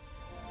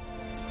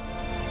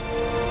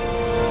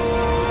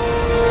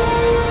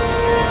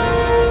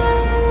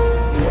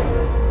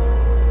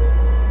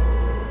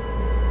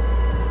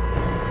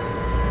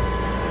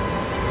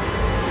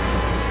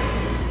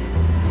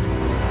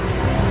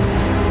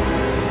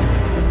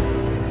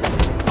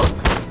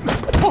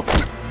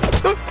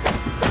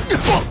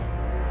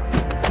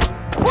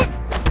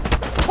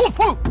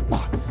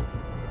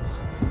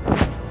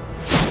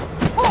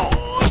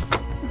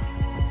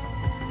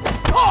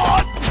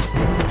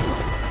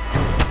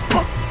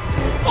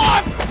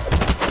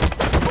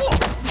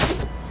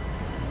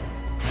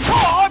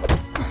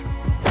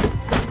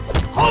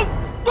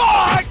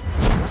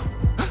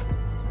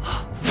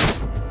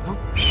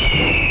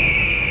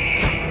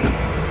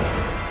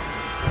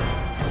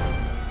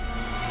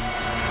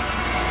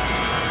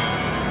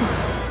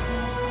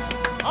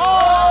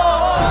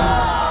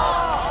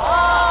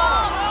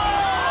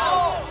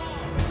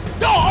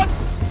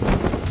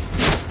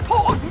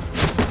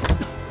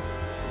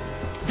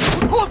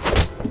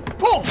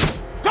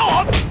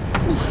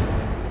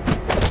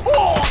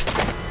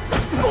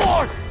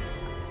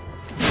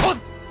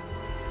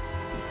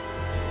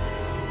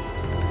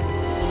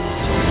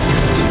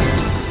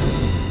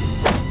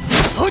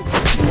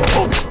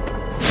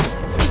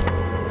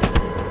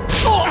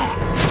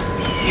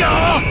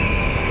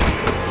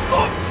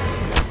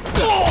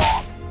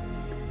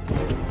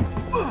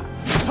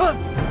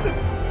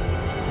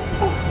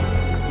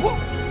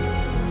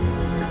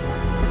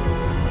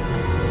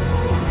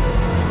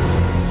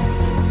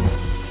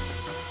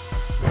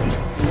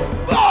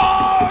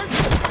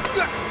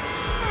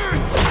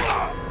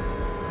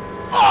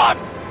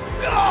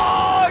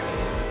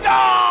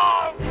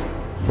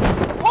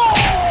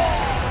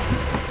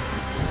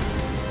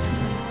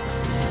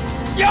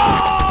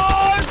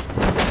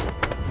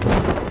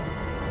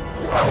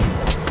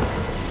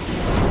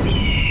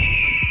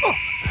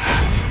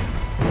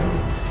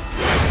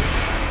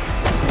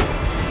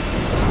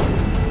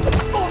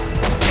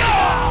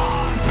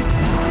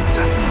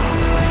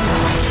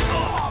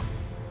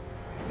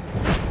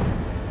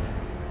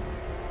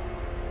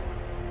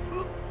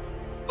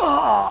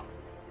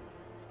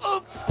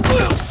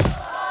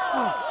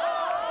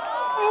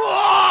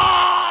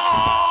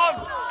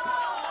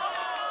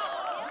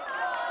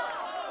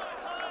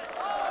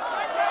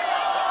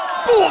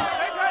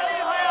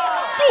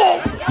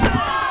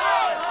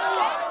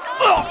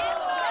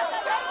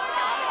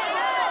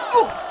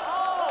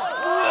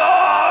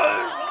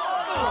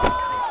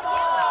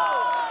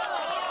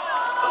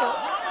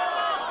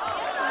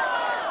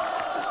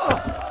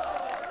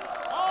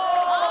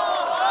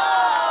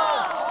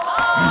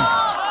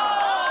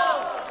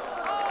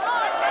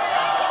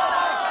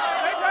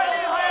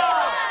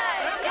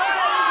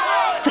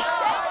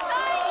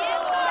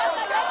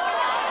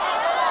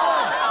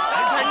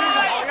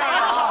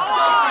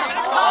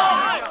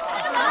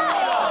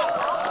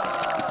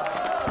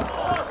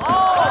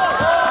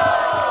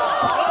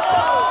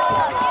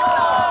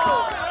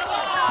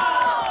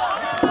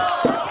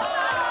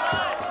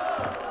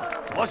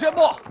我宣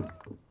布，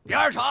第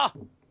2场，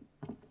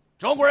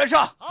中国人胜。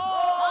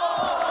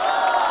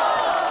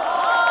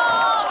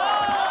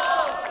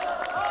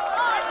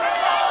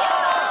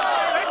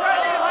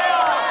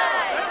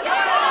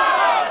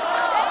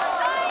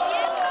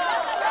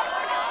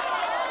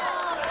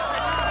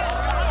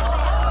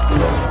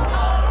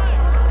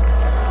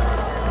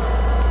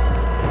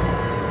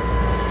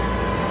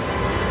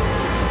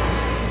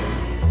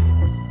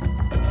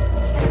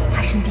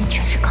他身边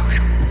全是高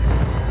手，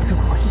如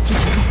果我一击不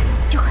中，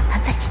就很难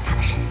再近他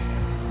的身。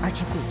而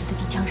且鬼子的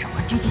机枪手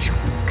和狙击手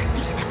肯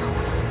定也在保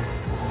护他。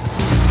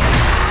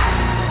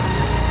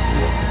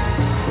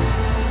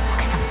我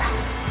该怎么办？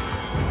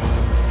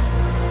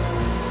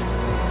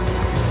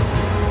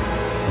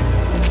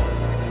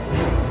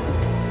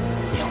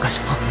你要干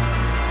什么？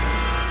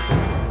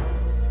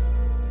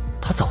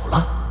他走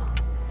了。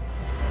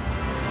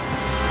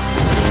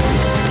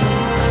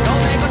有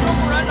哪个中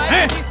国人来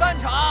到第3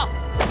场？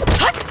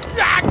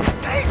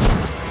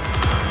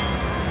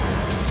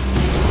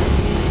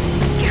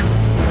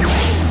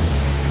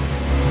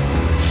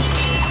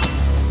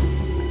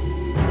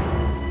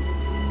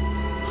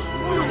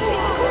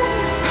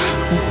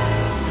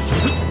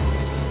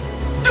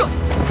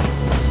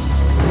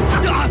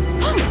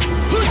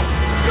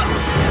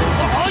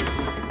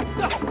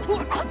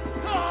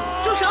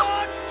住手！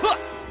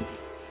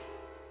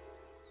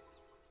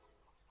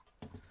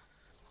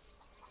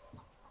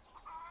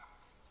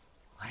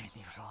哎，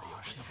你说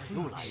这怎么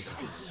又来一个？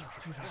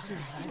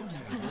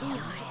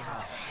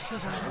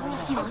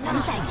希望咱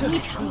们再赢一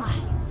场。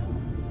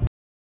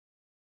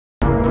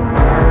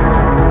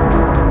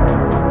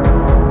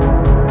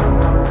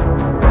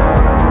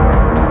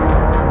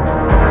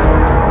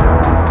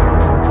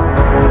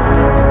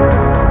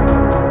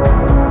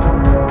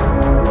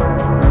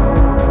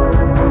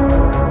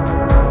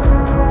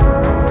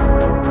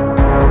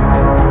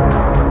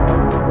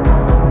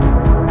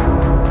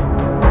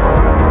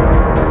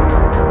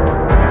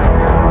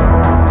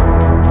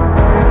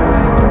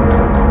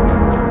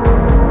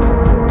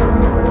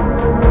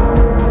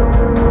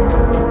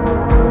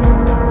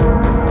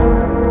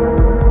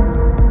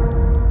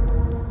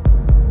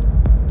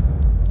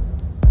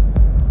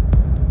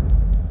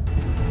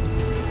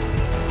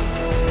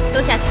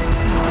都下去，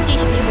继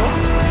续拼搏。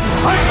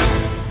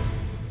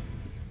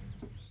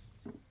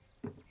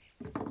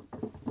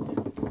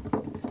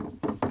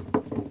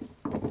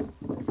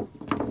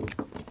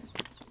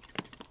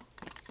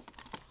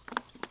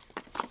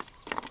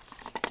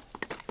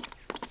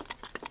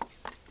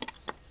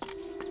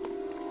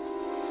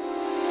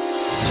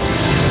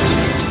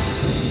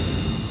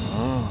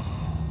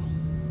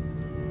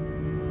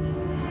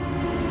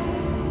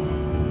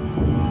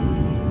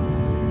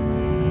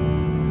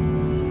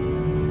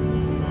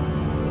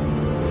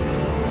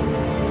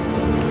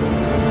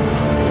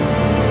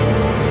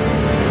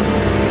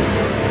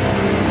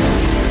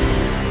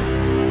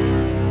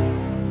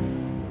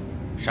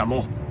山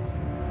木，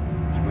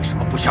你为什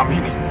么不下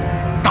命令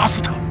打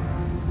死他？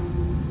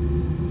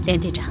连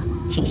队长，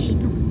请息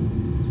怒。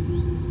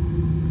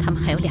他们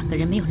还有2个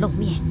人没有露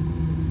面，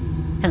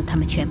等他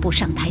们全部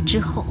上台之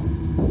后，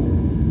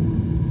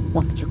我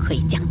们就可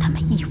以将他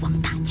们一网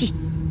打尽。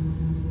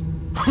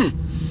哼！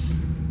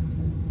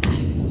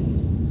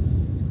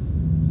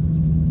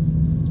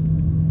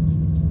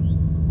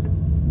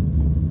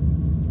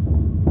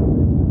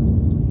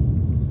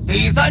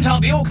第3场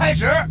比武开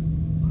始。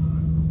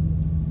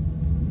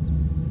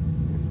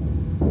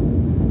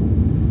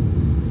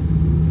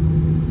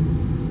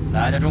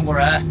来的中国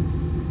人，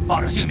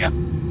报上姓名。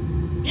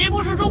你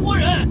不是中国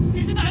人，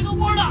你是哪个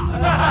窝的？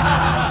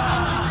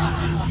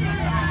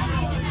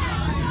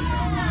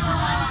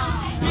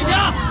余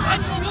霞，把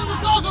你的名字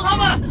告诉他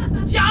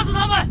们，吓死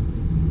他们！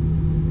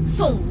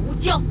宋无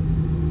娇，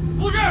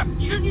不是，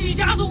你是女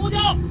侠宋红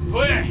椒。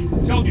对，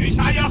叫女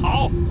侠也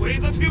好，鬼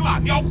子听了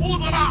尿裤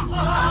子了。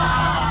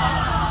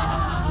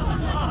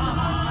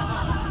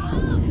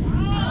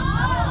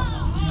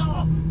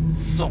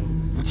宋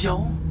无娇，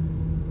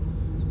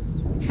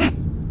哼！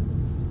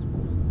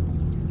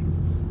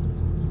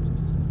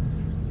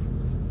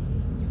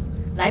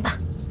来吧，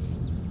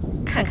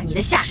看看你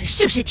的下水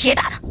是不是铁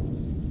打的。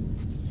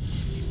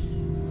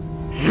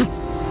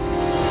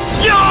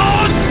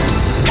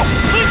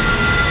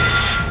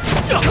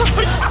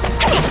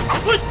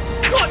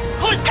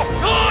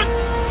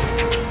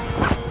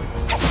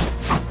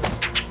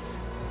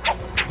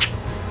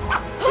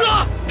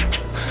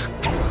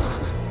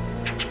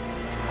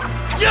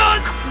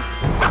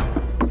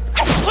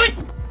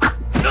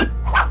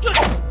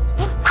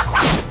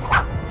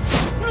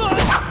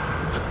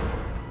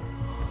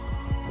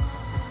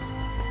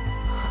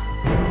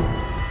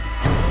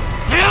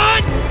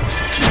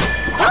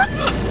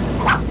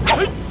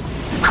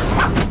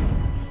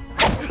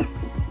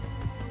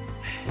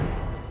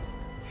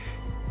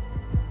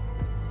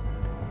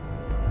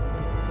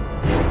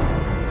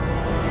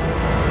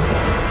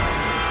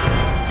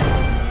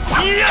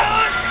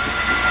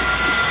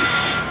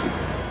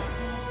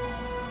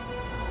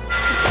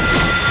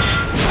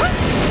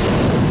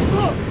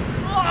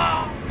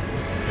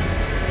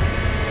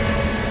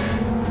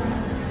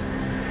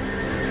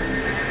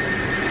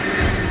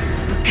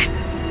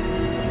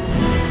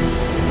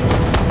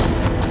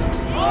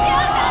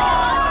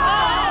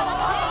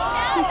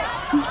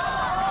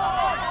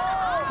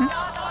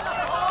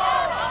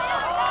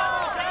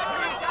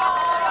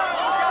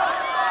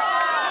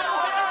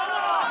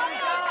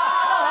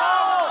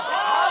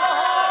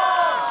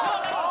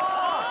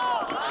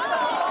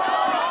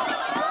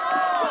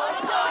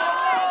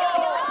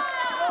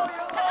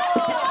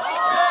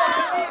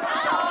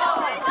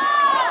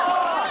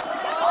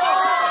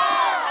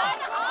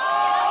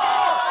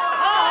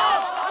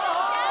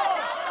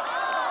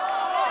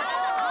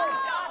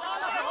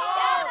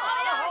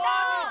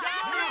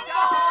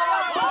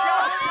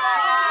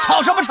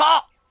吵什么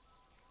吵？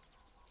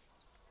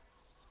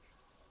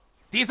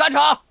第3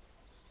场，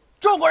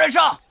中国人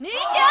胜。女侠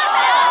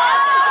好，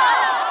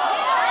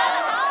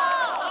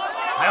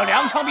还有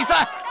2场比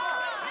赛，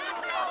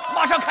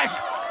马上开始。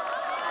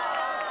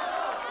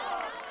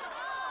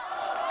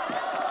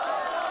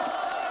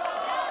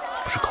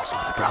不是告诉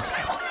我你不让你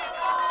来吗？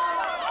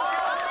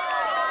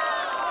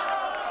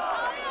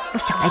我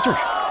想来就来，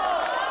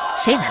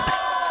谁也拦不了。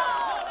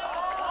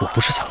我不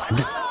是想拦着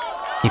你，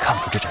你看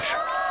不出这阵势，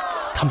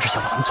他们是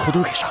想把咱们搓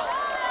堆给杀了。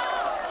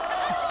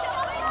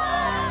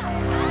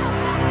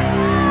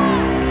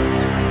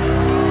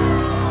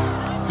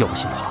有了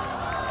心的话，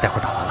待会儿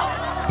打完了，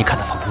你看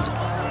他放咱们走。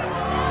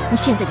你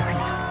现在就可以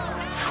走。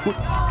我。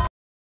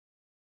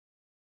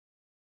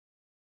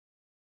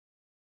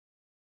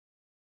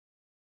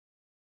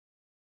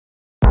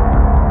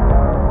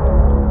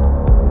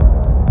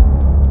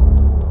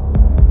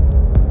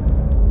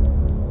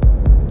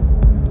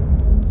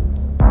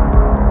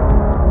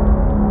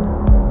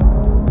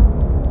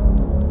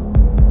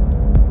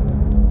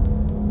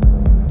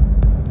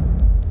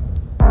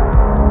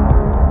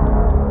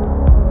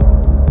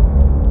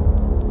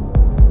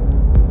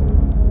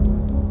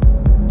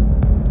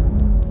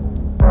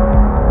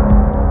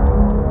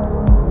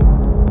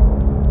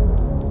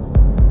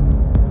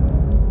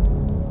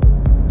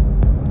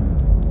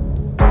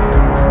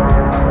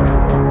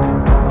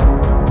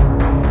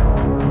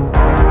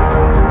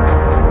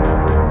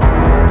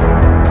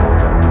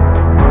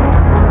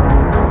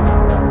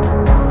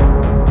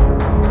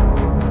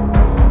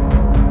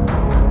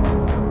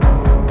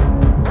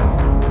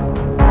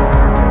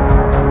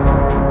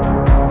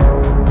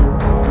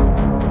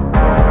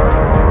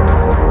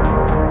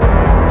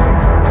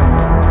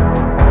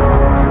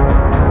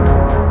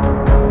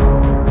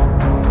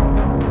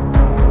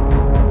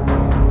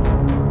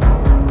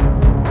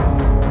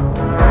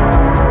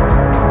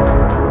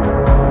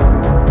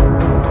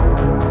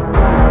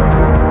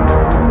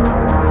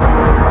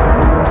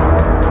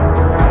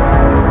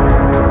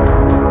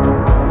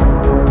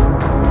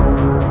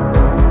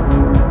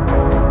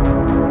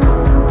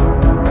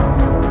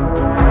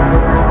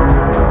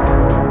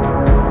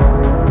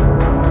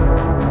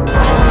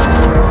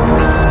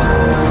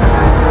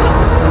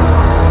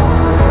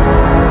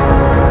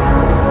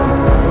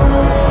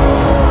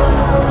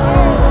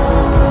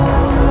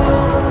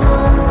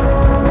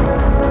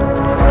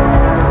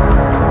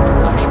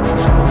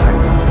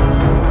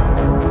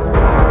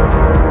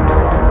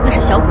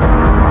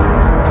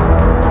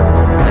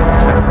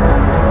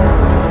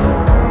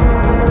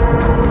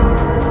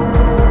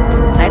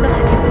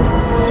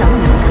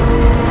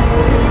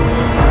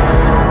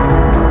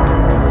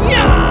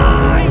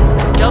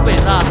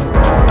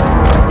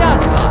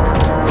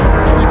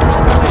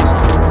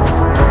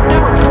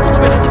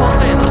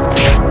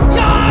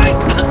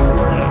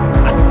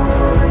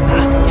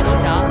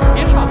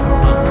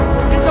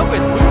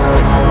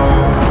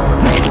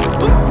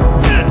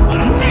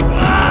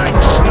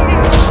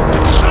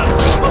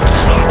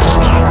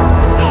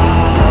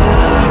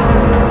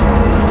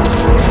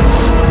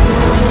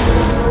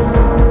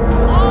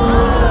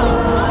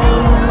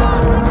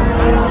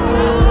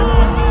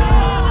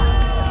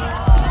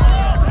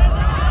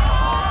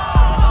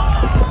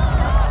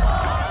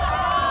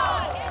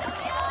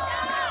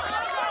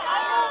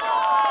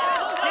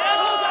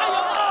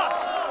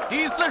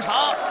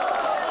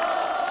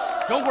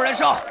中国人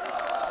胜！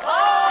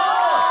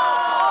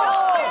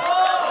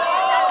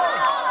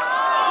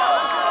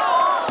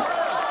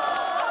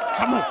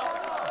山木，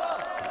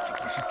这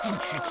不是自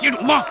取其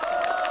辱吗？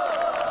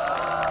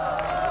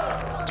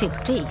只有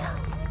这样，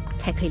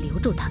才可以留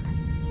住他们。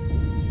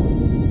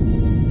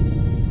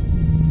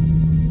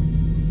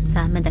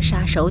咱们的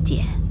杀手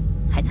锏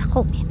还在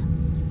后面呢。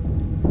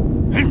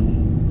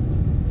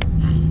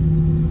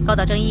高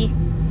岛正一，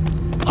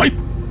嘿，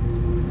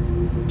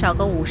找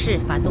个武士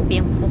把渡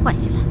边服换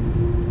下来。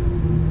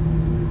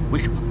为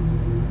什么？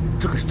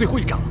这可是最后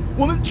一仗了，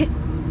我们去。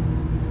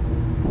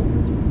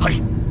嘿。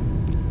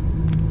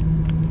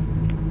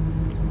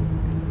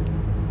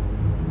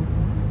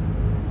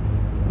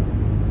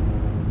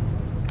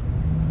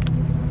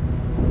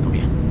渡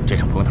边，这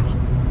场不用打了，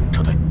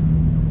撤退。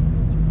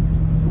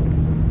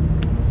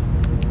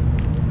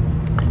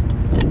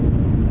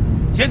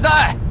现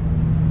在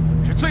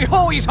是最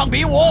后一场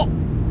比武，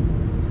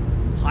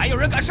还有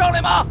人敢上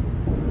来吗？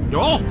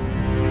有。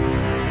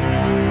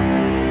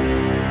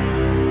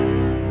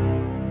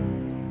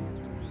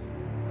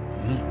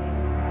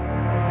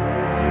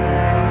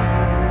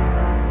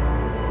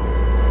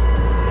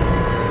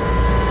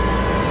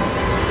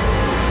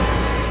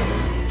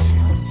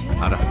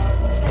拿着。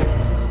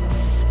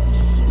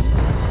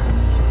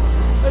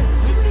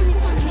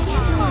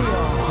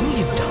王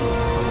营长。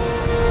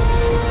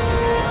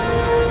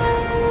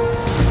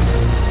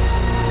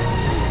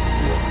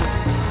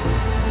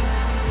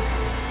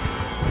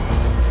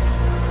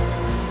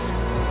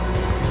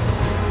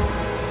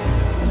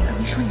你可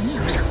没说你也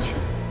要上去。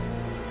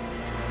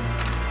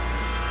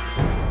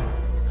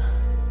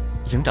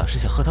营长是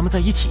想和他们在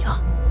一起啊。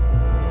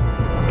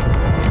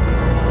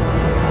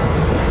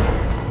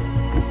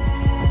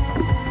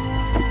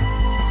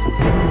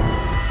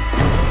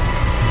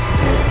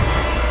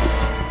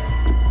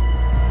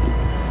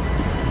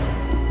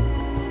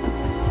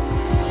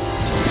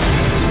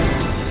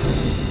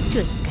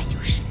这应该就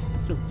是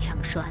用枪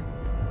栓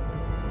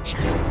杀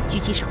了我们狙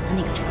击手的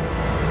那个人。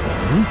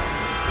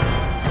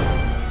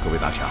各位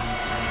大侠，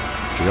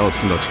只要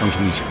听到枪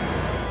声一响，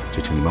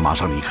就请你们马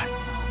上离开。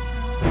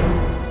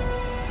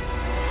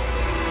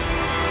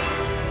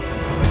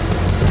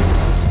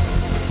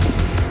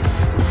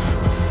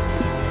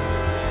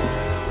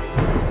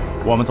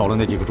我们走了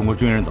那几个中国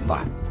军人怎么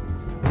办？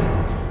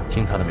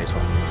听他的没错，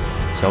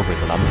小鬼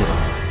子拦不住咱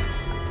们。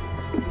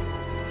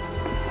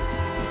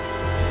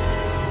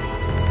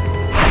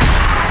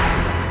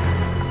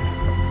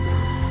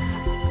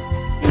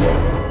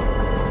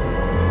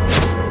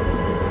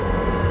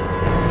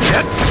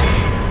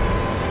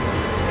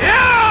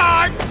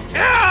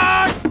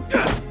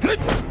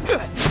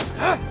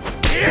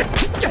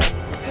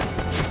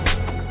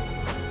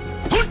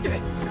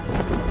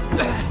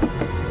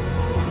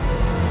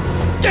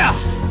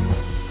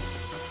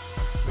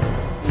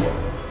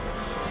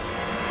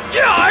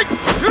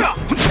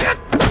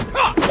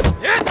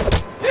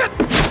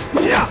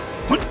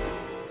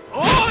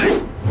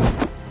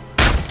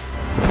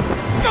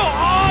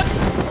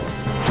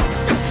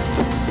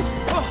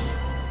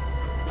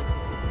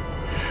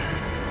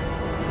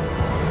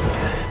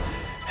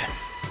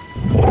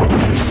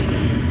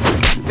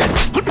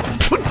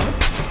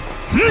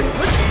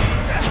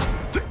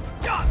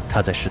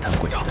他在试探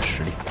鬼子的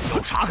实力。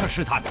有啥可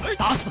试探的？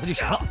打死他就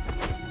行了。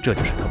这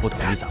就是他不同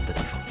于咱们的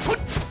地方。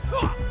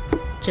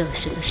这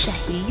是个善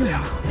于用脑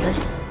的人，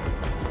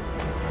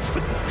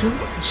如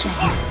此善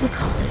于思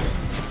考的人，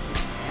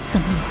怎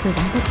么也会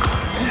往我口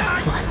袋里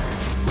钻呢？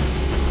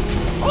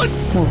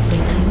莫非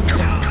他有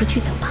闯出去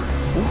的把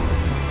握？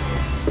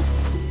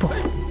不，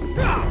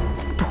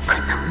不可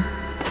能。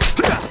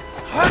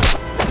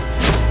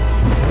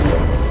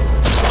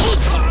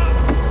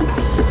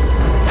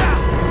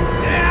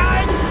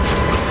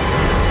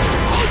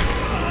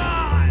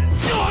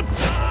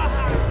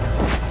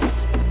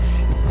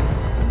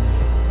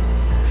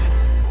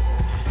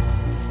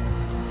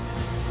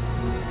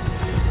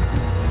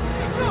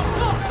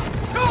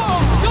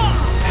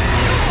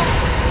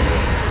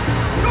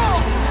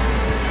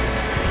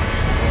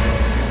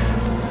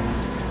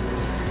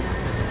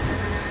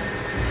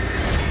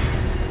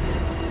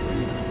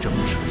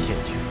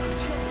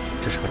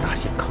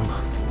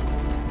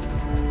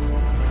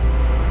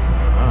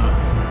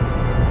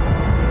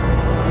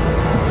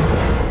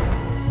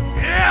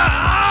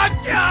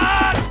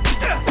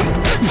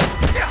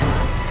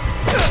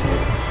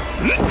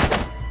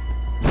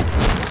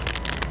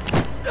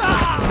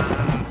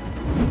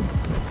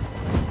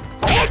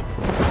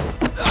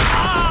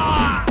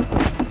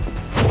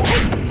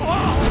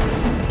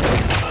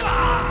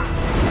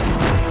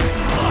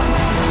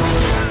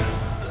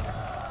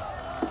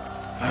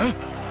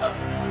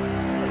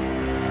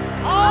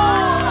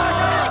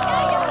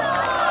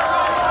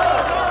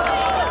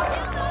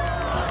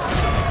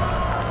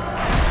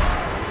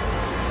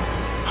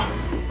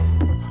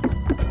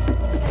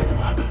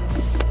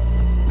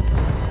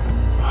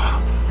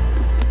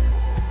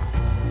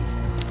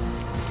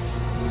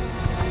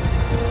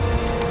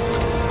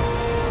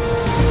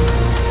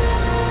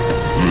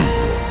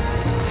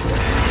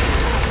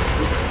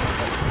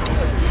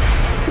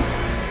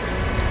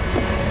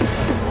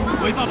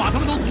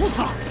毒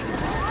死了！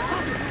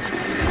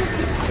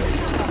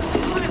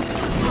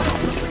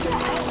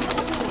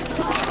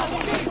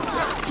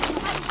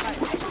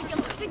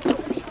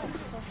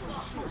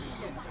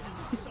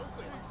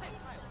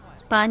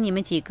把你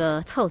们几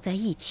个凑在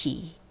一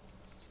起，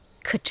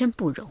可真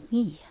不容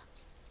易呀。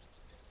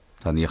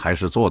但你还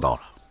是做到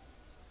了。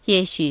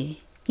也许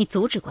你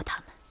阻止过他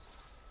们，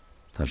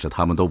但是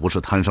他们都不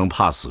是贪生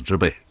怕死之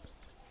辈，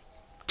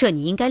这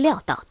你应该料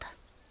到的。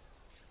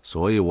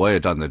所以我也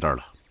站在这儿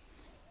了。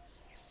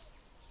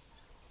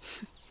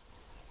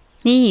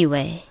你以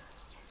为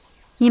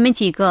你们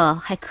几个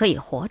还可以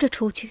活着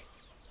出去？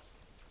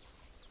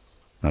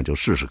那就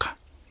试试看。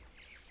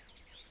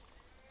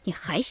你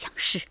还想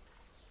试？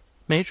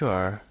没准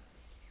儿，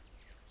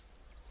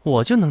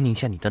我就能拧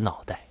下你的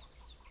脑袋。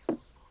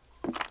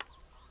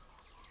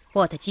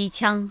我的机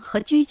枪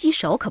和狙击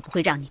手可不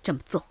会让你这么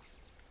做。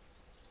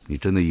你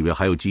真的以为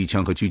还有机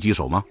枪和狙击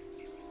手吗？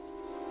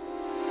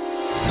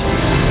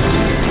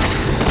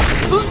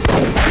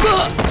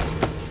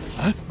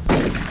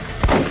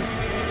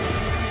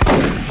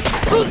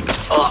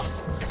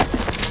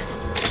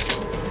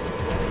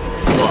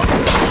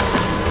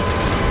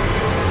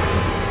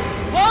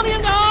王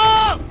营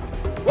长，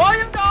王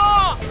营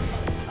长！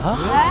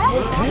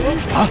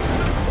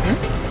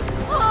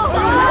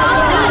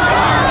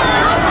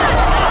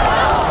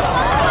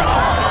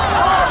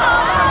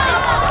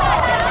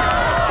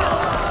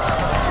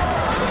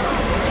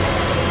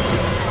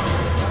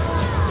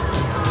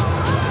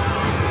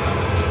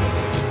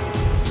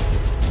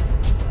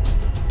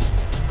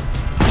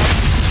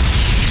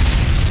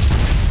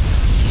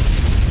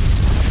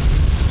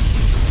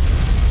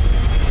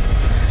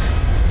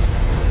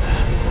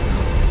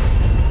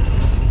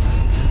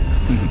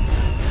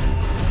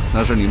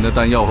那是你们的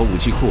弹药和武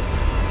器库，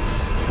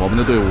我们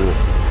的队伍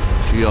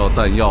需要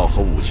弹药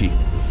和武器。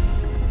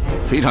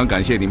非常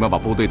感谢你们把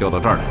部队调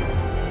到这儿来。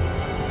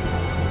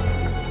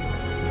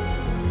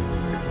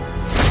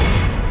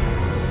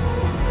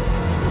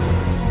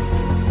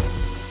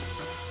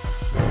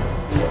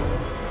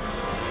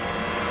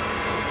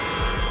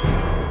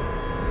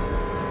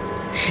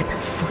日本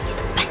妇女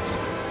的败类，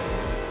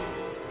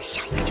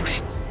下一个就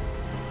是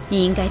你。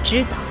你应该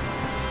知道，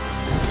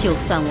就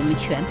算我们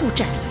全部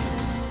战死，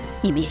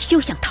你们也休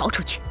想逃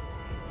出去。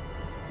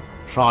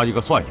杀一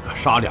个算一个，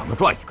杀两个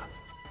赚一个，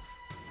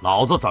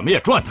老子怎么也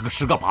赚他个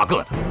10个8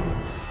个的。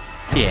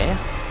别呀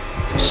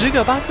，10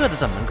个8个的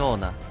怎么能够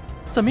呢？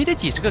怎么也得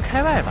几十个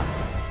开外吧？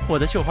我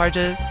的绣花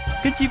针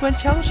跟机关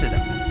枪似的，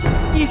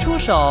一出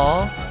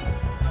手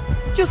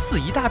就死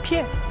一大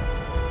片。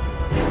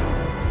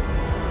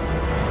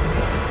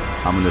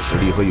他们的实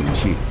力和勇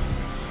气，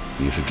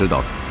你是知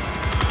道的。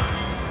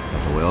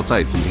但是我要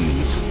再提醒你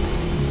一次，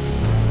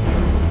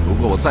如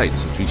果我再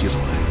次举起手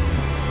来，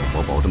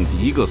我保证第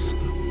一个死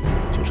的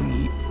就是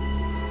你，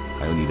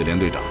还有你的连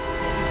队长。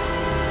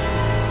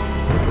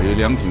至于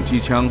2挺机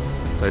枪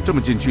在这么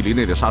近距离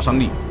内的杀伤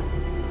力，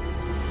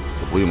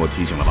就不用我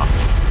提醒了吧？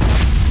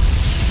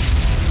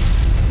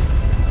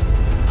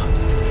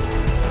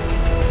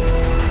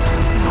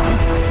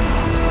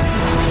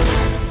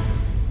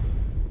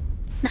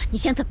那你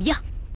想怎么样？